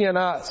conformity in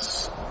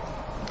us.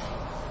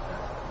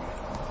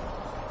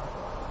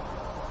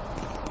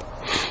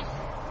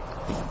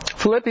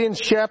 Philippians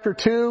chapter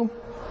 2.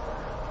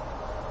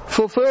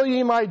 Fulfill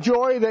ye my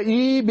joy that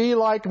ye be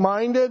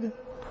like-minded,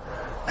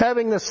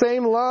 having the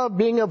same love,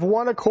 being of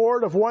one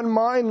accord, of one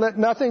mind. Let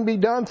nothing be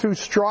done through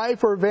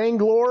strife or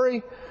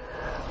vainglory,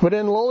 but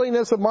in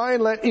lowliness of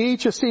mind let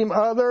each esteem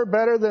other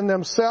better than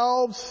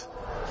themselves.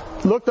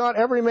 Look not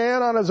every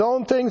man on his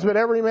own things, but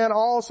every man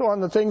also on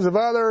the things of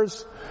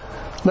others.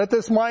 Let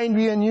this mind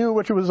be in you,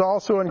 which was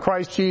also in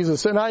Christ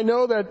Jesus. And I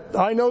know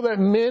that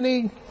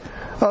many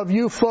of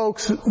you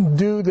folks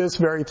do this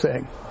very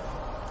thing.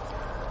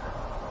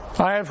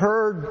 I have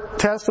heard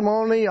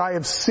testimony, I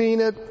have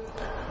seen it,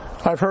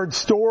 I've heard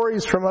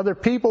stories from other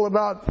people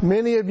about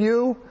many of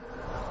you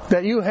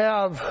that you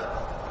have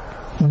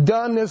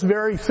done this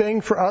very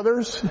thing for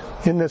others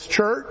in this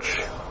church,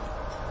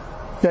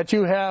 that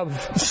you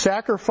have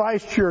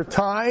sacrificed your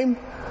time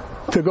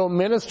to go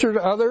minister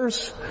to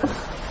others.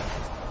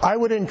 I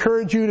would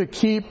encourage you to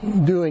keep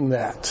doing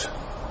that.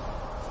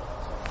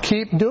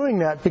 Keep doing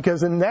that,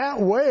 because in that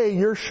way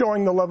you're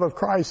showing the love of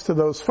Christ to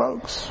those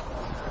folks.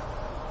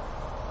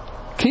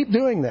 Keep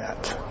doing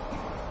that.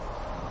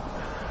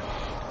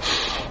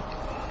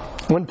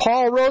 When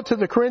Paul wrote to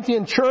the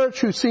Corinthian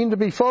church, who seemed to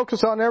be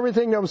focused on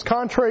everything that was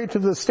contrary to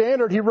the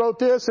standard, he wrote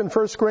this in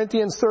 1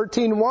 Corinthians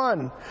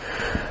 13:1.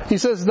 He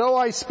says, though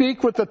I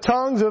speak with the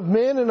tongues of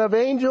men and of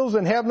angels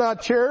and have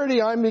not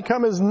charity, I am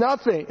become as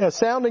nothing, a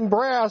sounding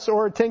brass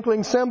or a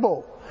tinkling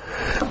cymbal.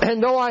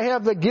 And though I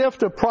have the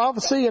gift of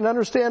prophecy and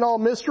understand all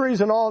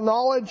mysteries and all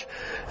knowledge,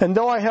 and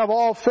though I have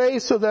all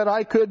faith so that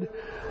I could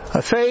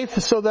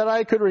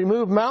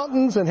remove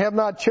mountains and have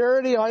not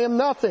charity, I am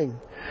nothing.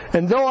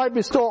 And though I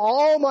bestow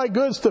all my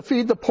goods to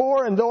feed the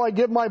poor, and though I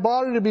give my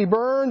body to be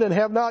burned and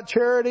have not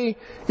charity,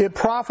 it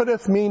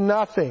profiteth me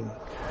nothing.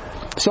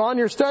 So on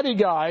your study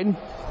guide,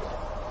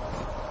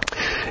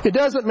 it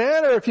doesn't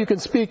matter if you can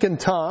speak in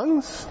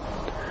tongues,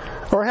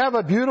 or have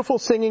a beautiful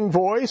singing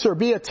voice, or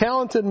be a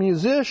talented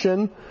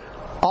musician.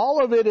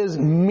 All of it is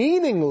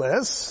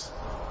meaningless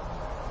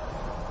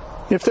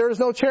if there is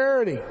no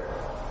charity.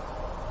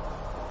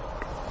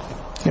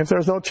 If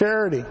there's no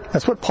charity.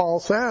 That's what Paul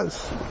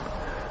says.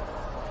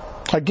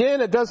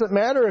 Again, it doesn't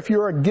matter if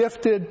you're a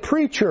gifted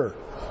preacher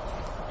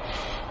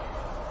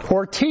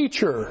or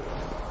teacher,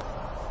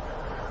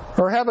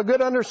 or have a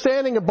good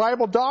understanding of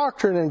Bible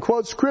doctrine and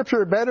quote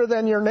Scripture better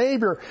than your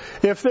neighbor.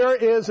 If there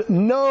is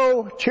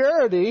no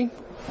charity,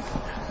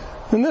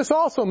 then this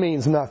also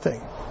means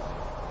nothing.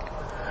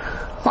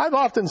 I've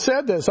often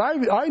said this.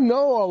 I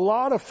know a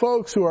lot of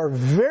folks who are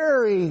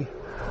very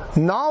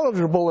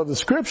knowledgeable of the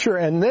Scripture,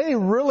 and they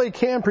really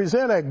can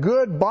present a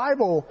good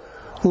Bible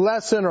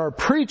lesson or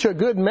preach a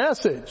good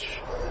message.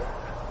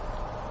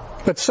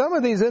 But some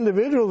of these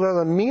individuals are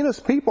the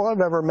meanest people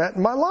I've ever met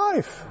in my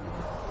life.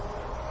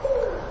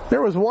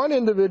 There was one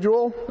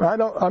individual,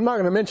 I'm not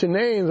going to mention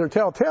names or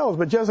tell tales,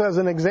 but just as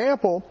an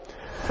example,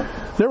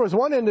 there was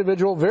one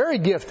individual, very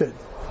gifted,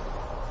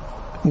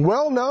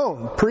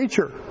 well-known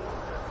preacher.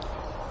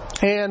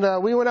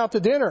 And we went out to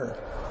dinner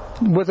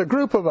with a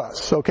group of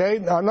us,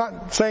 okay? I'm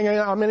not saying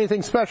I'm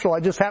anything special.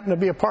 I just happen to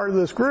be a part of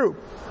this group.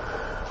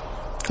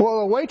 Well,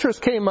 the waitress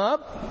came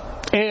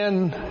up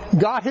and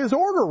got his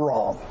order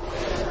wrong.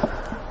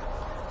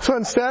 So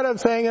instead of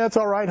saying, that's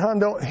all right,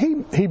 hon,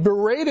 he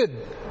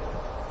berated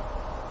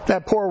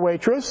that poor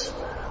waitress.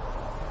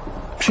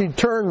 She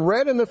turned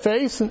red in the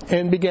face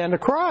and began to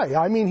cry.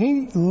 I mean,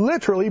 he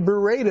literally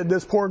berated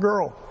this poor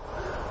girl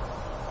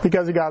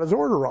because he got his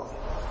order wrong.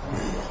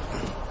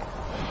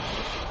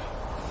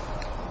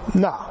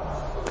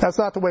 No, that's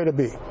not the way to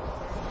be.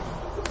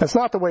 That's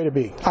not the way to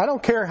be. I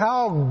don't care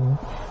how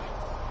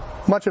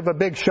much of a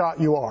big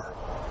shot you are.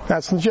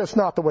 That's just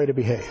not the way to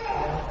behave.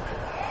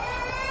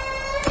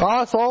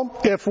 Also,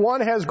 if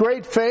one has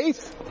great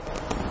faith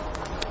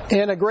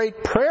and a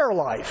great prayer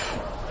life,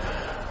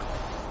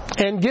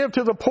 and give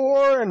to the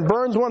poor and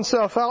burns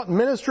oneself out in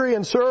ministry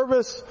and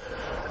service,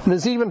 and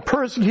is even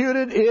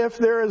persecuted if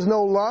there is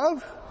no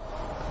love,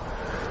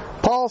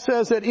 Paul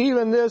says that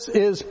even this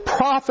is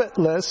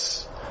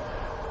profitless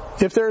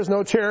if there is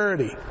no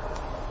charity.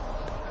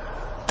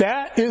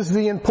 That is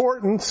the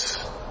importance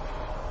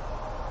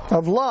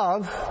of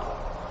love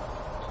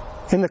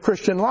in the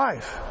Christian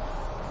life.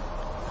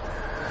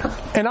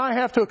 And I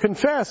have to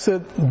confess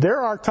that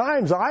there are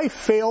times I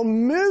fail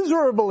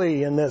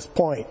miserably in this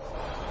point.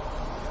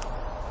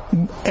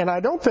 And I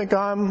don't think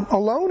I'm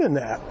alone in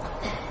that.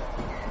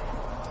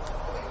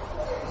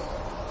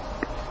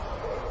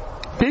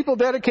 People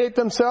dedicate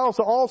themselves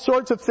to all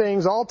sorts of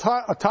things, all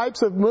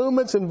types of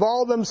movements,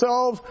 involve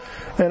themselves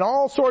in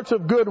all sorts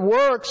of good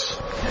works.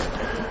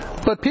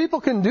 But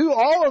people can do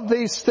all of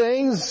these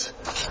things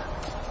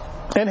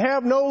and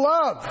have no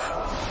love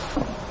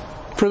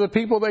for the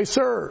people they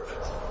serve.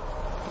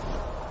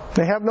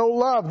 They have no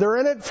love. They're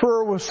in it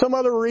for some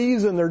other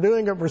reason. They're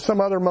doing it for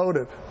some other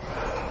motive.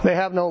 They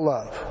have no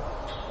love.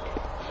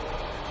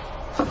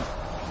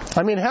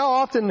 I mean, how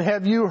often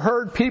have you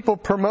heard people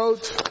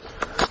promote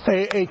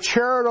a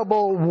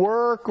charitable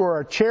work or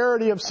a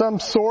charity of some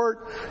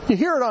sort? You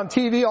hear it on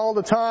TV all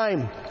the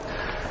time.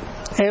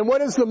 And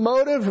what is the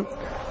motive?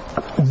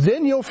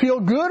 Then you'll feel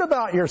good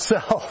about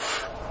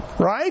yourself,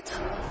 right?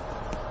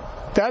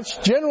 That's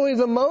generally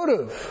the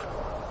motive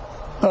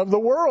of the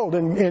world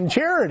in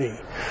charity.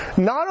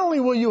 Not only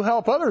will you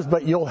help others,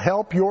 but you'll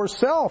help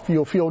yourself.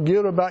 You'll feel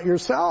good about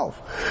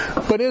yourself.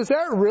 But is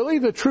that really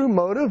the true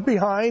motive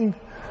behind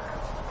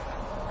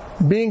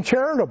being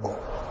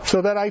charitable?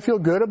 So that I feel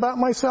good about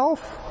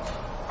myself?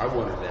 I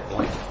wanted that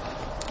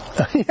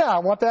blanket. Yeah, I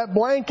want that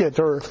blanket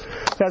or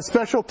that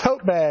special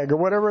tote bag or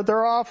whatever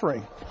they're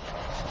offering.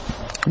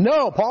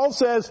 No, Paul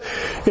says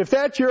if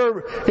that's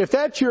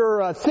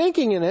your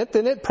thinking in it,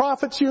 then it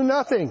profits you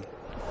nothing.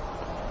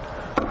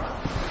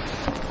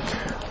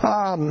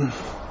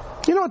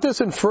 You know what this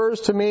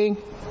infers to me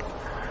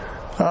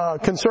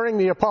concerning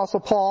the Apostle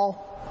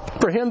Paul?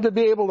 For him to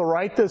be able to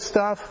write this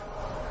stuff,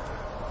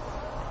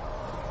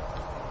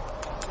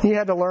 he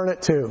had to learn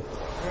it too.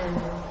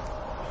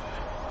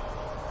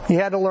 He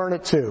had to learn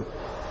it too.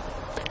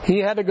 He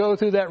had to go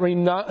through that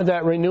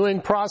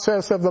renewing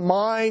process of the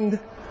mind,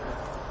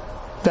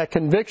 that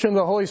conviction of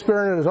the Holy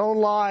Spirit in his own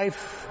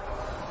life.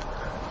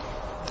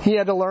 He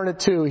had to learn it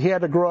too. He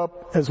had to grow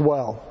up as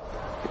well.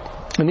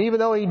 And even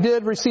though he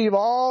did receive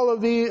all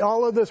of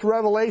this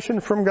revelation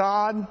from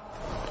God,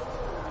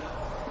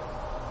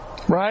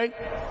 right?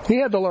 He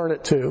had to learn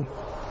it too.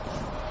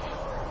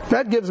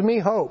 That gives me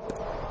hope.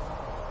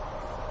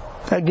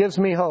 That gives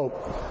me hope.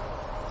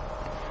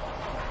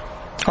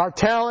 Our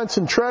talents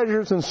and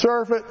treasures and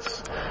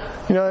service,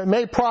 it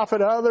may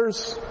profit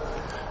others.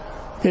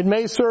 It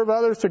may serve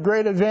others to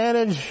great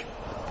advantage.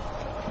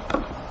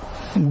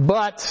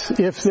 But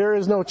if there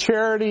is no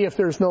charity, if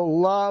there's no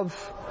love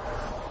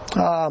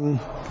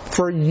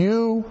for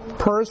you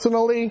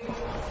personally,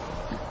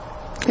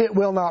 it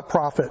will not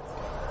profit.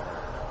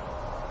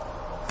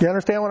 Do you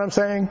understand what I'm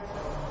saying?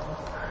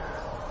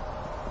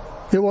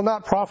 It will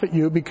not profit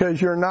you because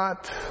you're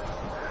not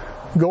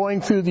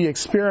going through the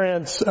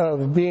experience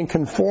of being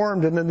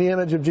conformed into the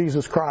image of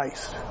Jesus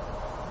Christ.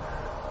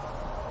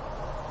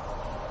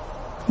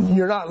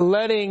 You're not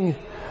letting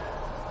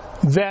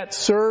that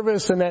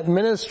service and that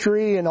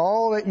ministry and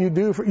all that you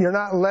do, you're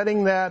not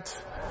letting that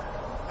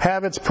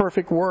have its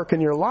perfect work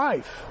in your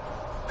life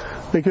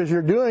because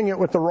you're doing it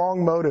with the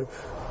wrong motive.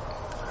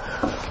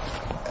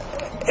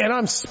 And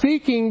I'm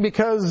speaking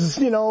because,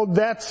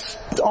 that's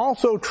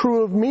also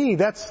true of me.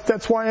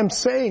 That's why I'm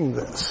saying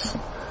this.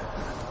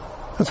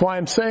 That's why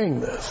I'm saying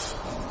this.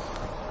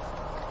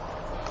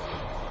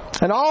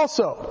 And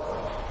also,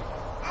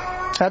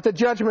 at the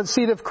judgment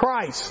seat of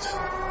Christ,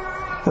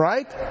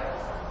 right?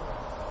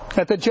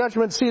 At the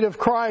judgment seat of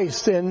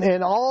Christ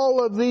and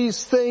all of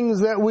these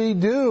things that we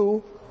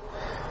do,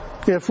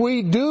 if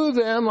we do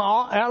them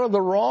out of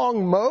the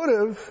wrong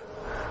motive,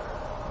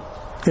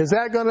 is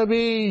that going to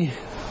be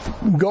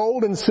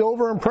gold and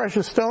silver and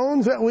precious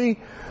stones that we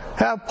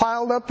have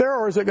piled up there,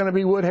 or is it going to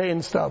be wood, hay,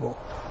 and stubble?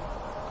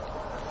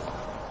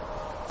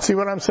 See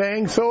what I'm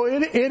saying? So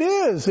it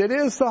is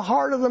the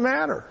heart of the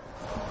matter.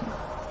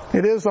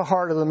 It is the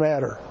heart of the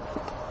matter.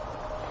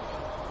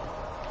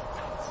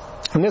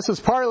 And this is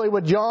partly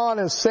what John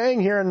is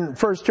saying here in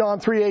 1 John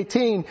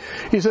 3:18.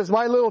 He says,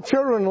 "My little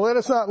children, let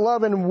us not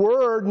love in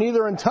word,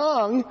 neither in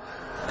tongue,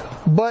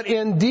 but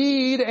in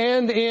deed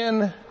and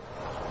in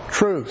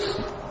truth."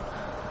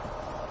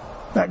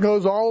 That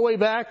goes all the way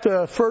back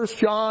to 1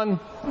 John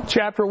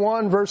chapter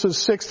 1 verses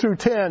 6 through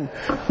 10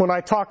 when I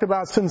talked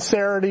about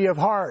sincerity of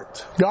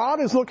heart. God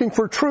is looking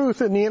for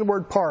truth in the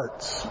inward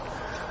parts.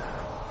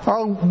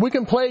 We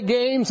can play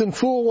games and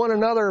fool one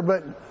another,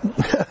 but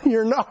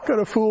you're not going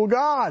to fool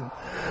God.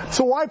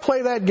 So why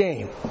play that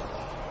game?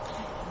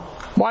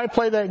 Why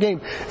play that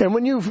game? And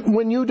when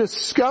you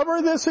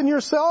discover this in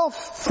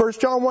yourself,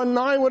 1 John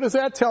 1:9, what does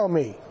that tell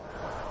me?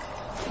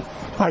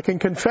 I can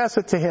confess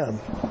it to Him.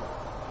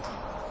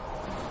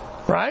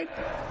 Right?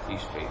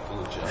 He's faithful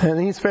and just.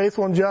 And He's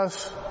faithful and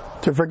just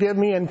to forgive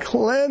me and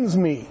cleanse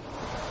me.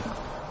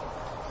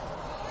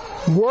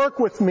 Work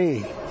with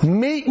me.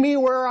 Meet me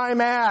where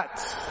I'm at.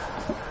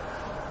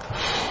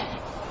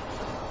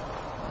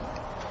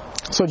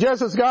 So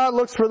just as God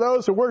looks for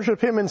those who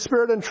worship Him in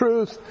spirit and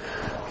truth,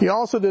 He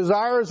also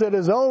desires that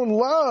His own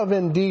love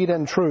in deed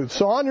and truth.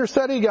 So on your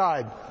study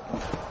guide.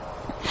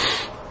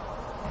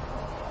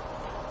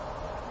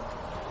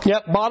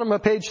 Yep, bottom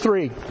of page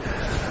 3.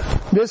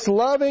 This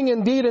loving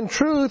in deed and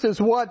truth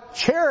is what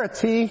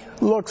charity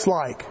looks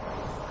like.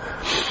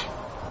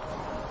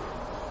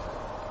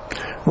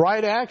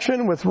 Right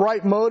action with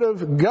right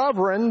motive,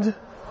 governed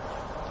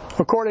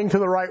according to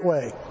the right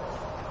way.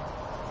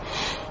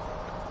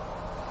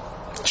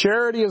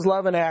 Charity is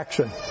love in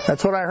action.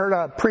 That's what I heard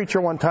a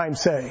preacher one time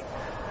say.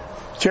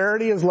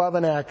 Charity is love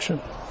in action.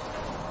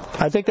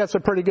 I think that's a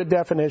pretty good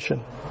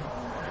definition.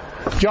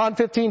 John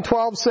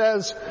 15:12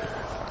 says,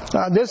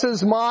 "This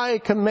is my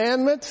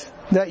commandment,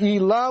 that ye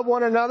love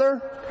one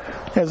another,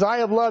 as I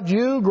have loved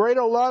you.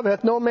 Greater love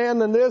hath no man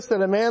than this,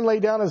 that a man lay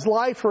down his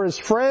life for his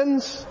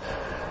friends.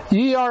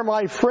 Ye are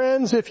my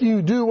friends if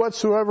you do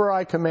whatsoever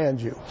I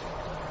command you."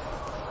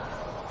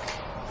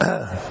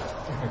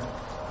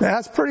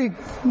 That's pretty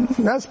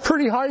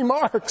high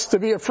marks to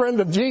be a friend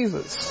of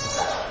Jesus.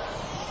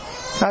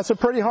 That's a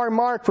pretty high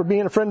mark for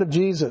being a friend of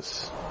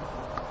Jesus.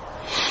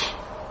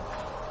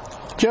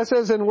 Just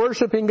as in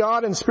worshiping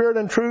God in spirit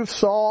and truth,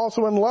 so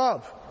also in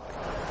love.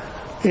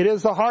 It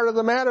is the heart of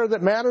the matter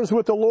that matters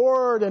with the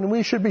Lord, and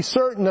we should be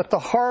certain that the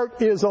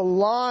heart is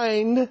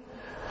aligned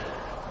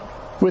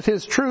with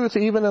His truth,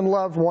 even in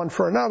love one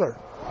for another.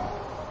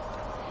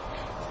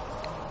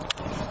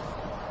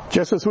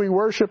 Just as we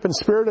worship in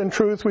spirit and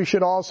truth, we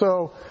should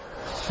also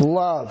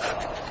love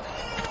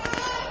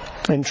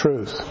in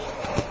truth.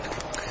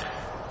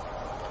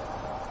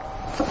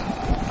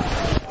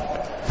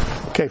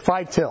 Okay,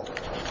 5 till.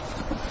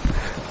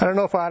 I don't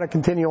know if I ought to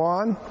continue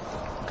on.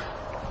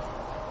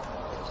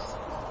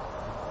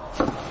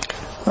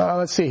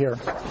 Let's see here.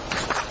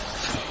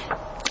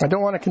 I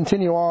don't want to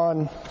continue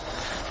on.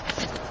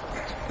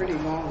 Pretty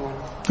long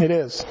one. It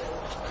is.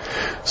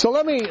 So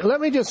let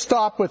me just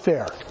stop with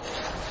there.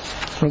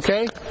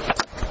 Okay?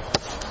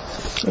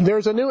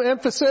 There's a new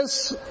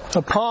emphasis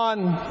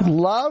upon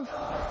love.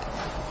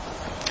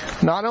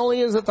 Not only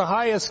is it the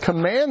highest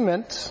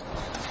commandment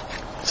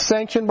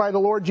sanctioned by the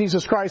Lord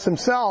Jesus Christ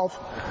Himself,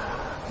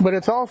 but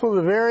it's also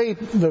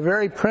the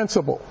very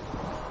principle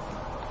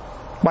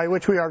by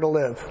which we are to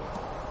live.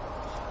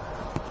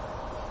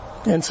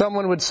 And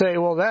someone would say,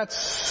 well,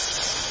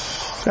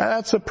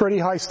 that's a pretty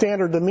high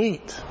standard to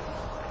meet.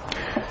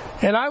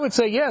 And I would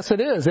say, yes, it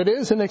is. It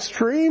is an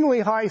extremely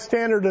high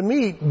standard to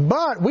meet,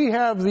 but we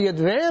have the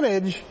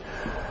advantage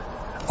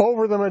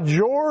over the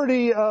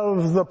majority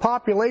of the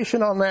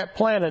population on that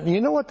planet. And you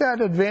know what that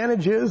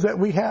advantage is that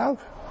we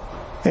have?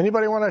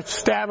 Anybody want to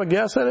stab a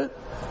guess at it?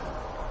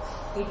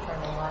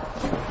 Eternal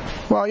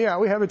life. Well, yeah,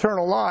 we have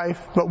eternal life,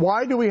 but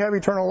why do we have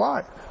eternal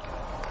life?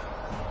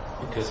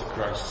 Because of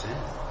Christ's sin,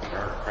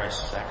 or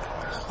Christ's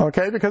sacrifice.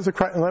 Okay, because of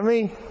Christ. Let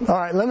me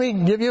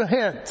give you a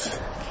hint.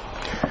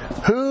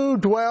 Who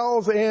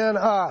dwells in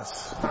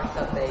us? Our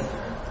salvation.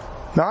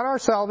 Not our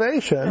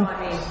salvation. No,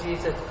 I mean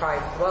Jesus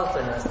Christ dwells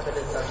in us, but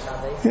it's our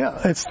salvation. Yeah,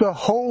 it's the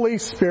Holy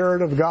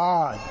Spirit of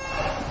God.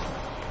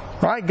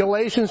 Right?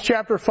 Galatians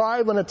chapter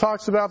 5, when it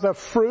talks about the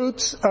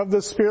fruits of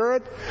the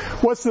Spirit,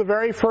 what's the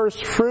very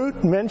first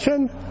fruit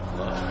mentioned?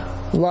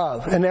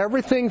 Love. And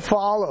everything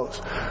follows.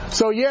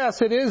 So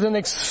yes, it is an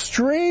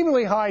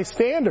extremely high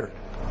standard.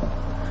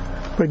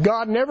 But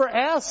God never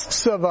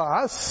asks of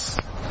us,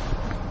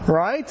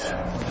 right,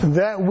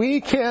 that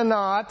we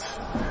cannot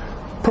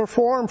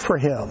perform for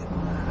Him.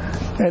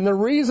 And the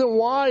reason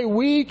why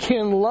we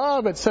can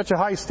love at such a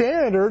high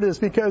standard is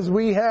because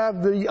we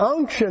have the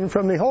unction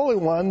from the Holy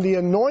One, the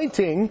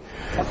anointing,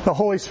 the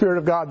Holy Spirit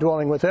of God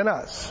dwelling within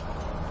us.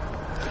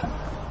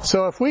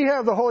 So if we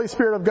have the Holy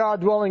Spirit of God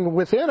dwelling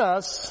within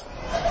us,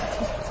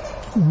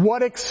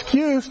 what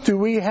excuse do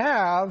we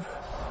have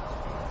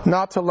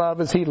not to love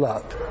as He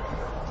loved?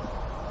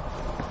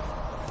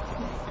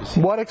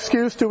 What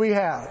excuse do we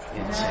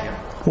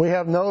have? We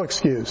have no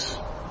excuse.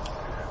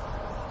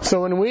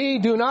 So when we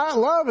do not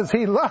love as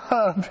He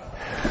loved,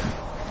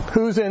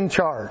 who's in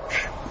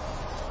charge?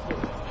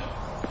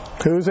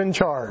 Who's in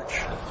charge?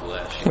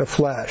 The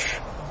flesh.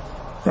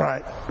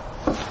 Right.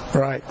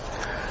 Right.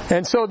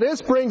 And so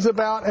this brings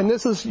about, and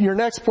this is your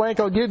next blank,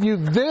 I'll give you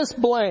this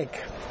blank.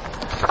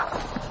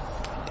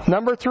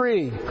 Number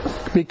 3.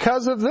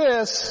 Because of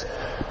this,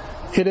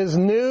 it is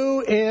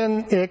new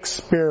in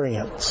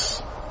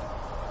experience.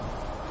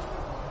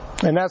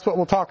 And that's what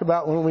we'll talk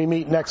about when we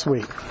meet next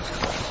week.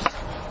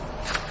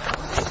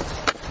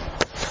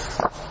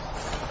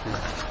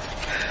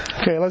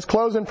 Okay, let's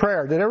close in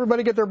prayer. Did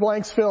everybody get their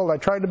blanks filled? I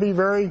tried to be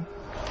very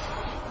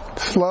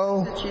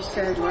slow. That you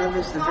said love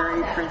is the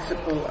very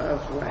principle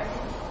of what?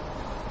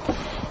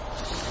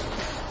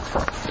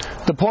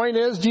 The point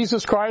is,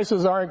 Jesus Christ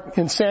is our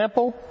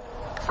ensample.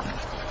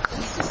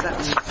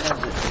 Something you said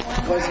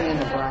that wasn't in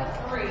the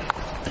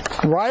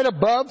Bible. Right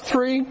above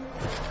 3.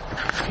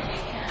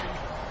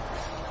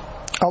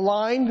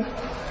 Aligned.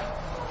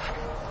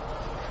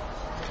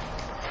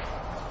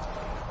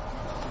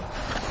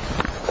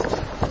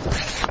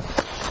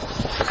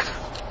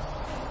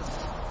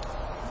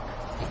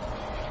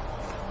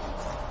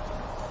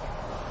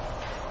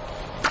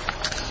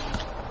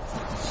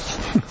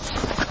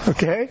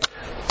 Okay?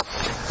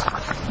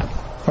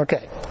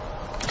 Okay.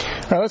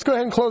 Now let's go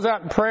ahead and close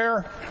out in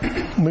prayer.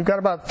 We've got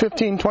about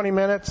 15, 20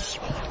 minutes.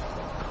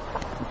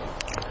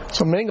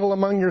 So mingle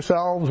among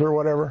yourselves or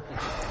whatever.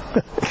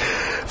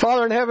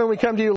 Father in heaven, we come to you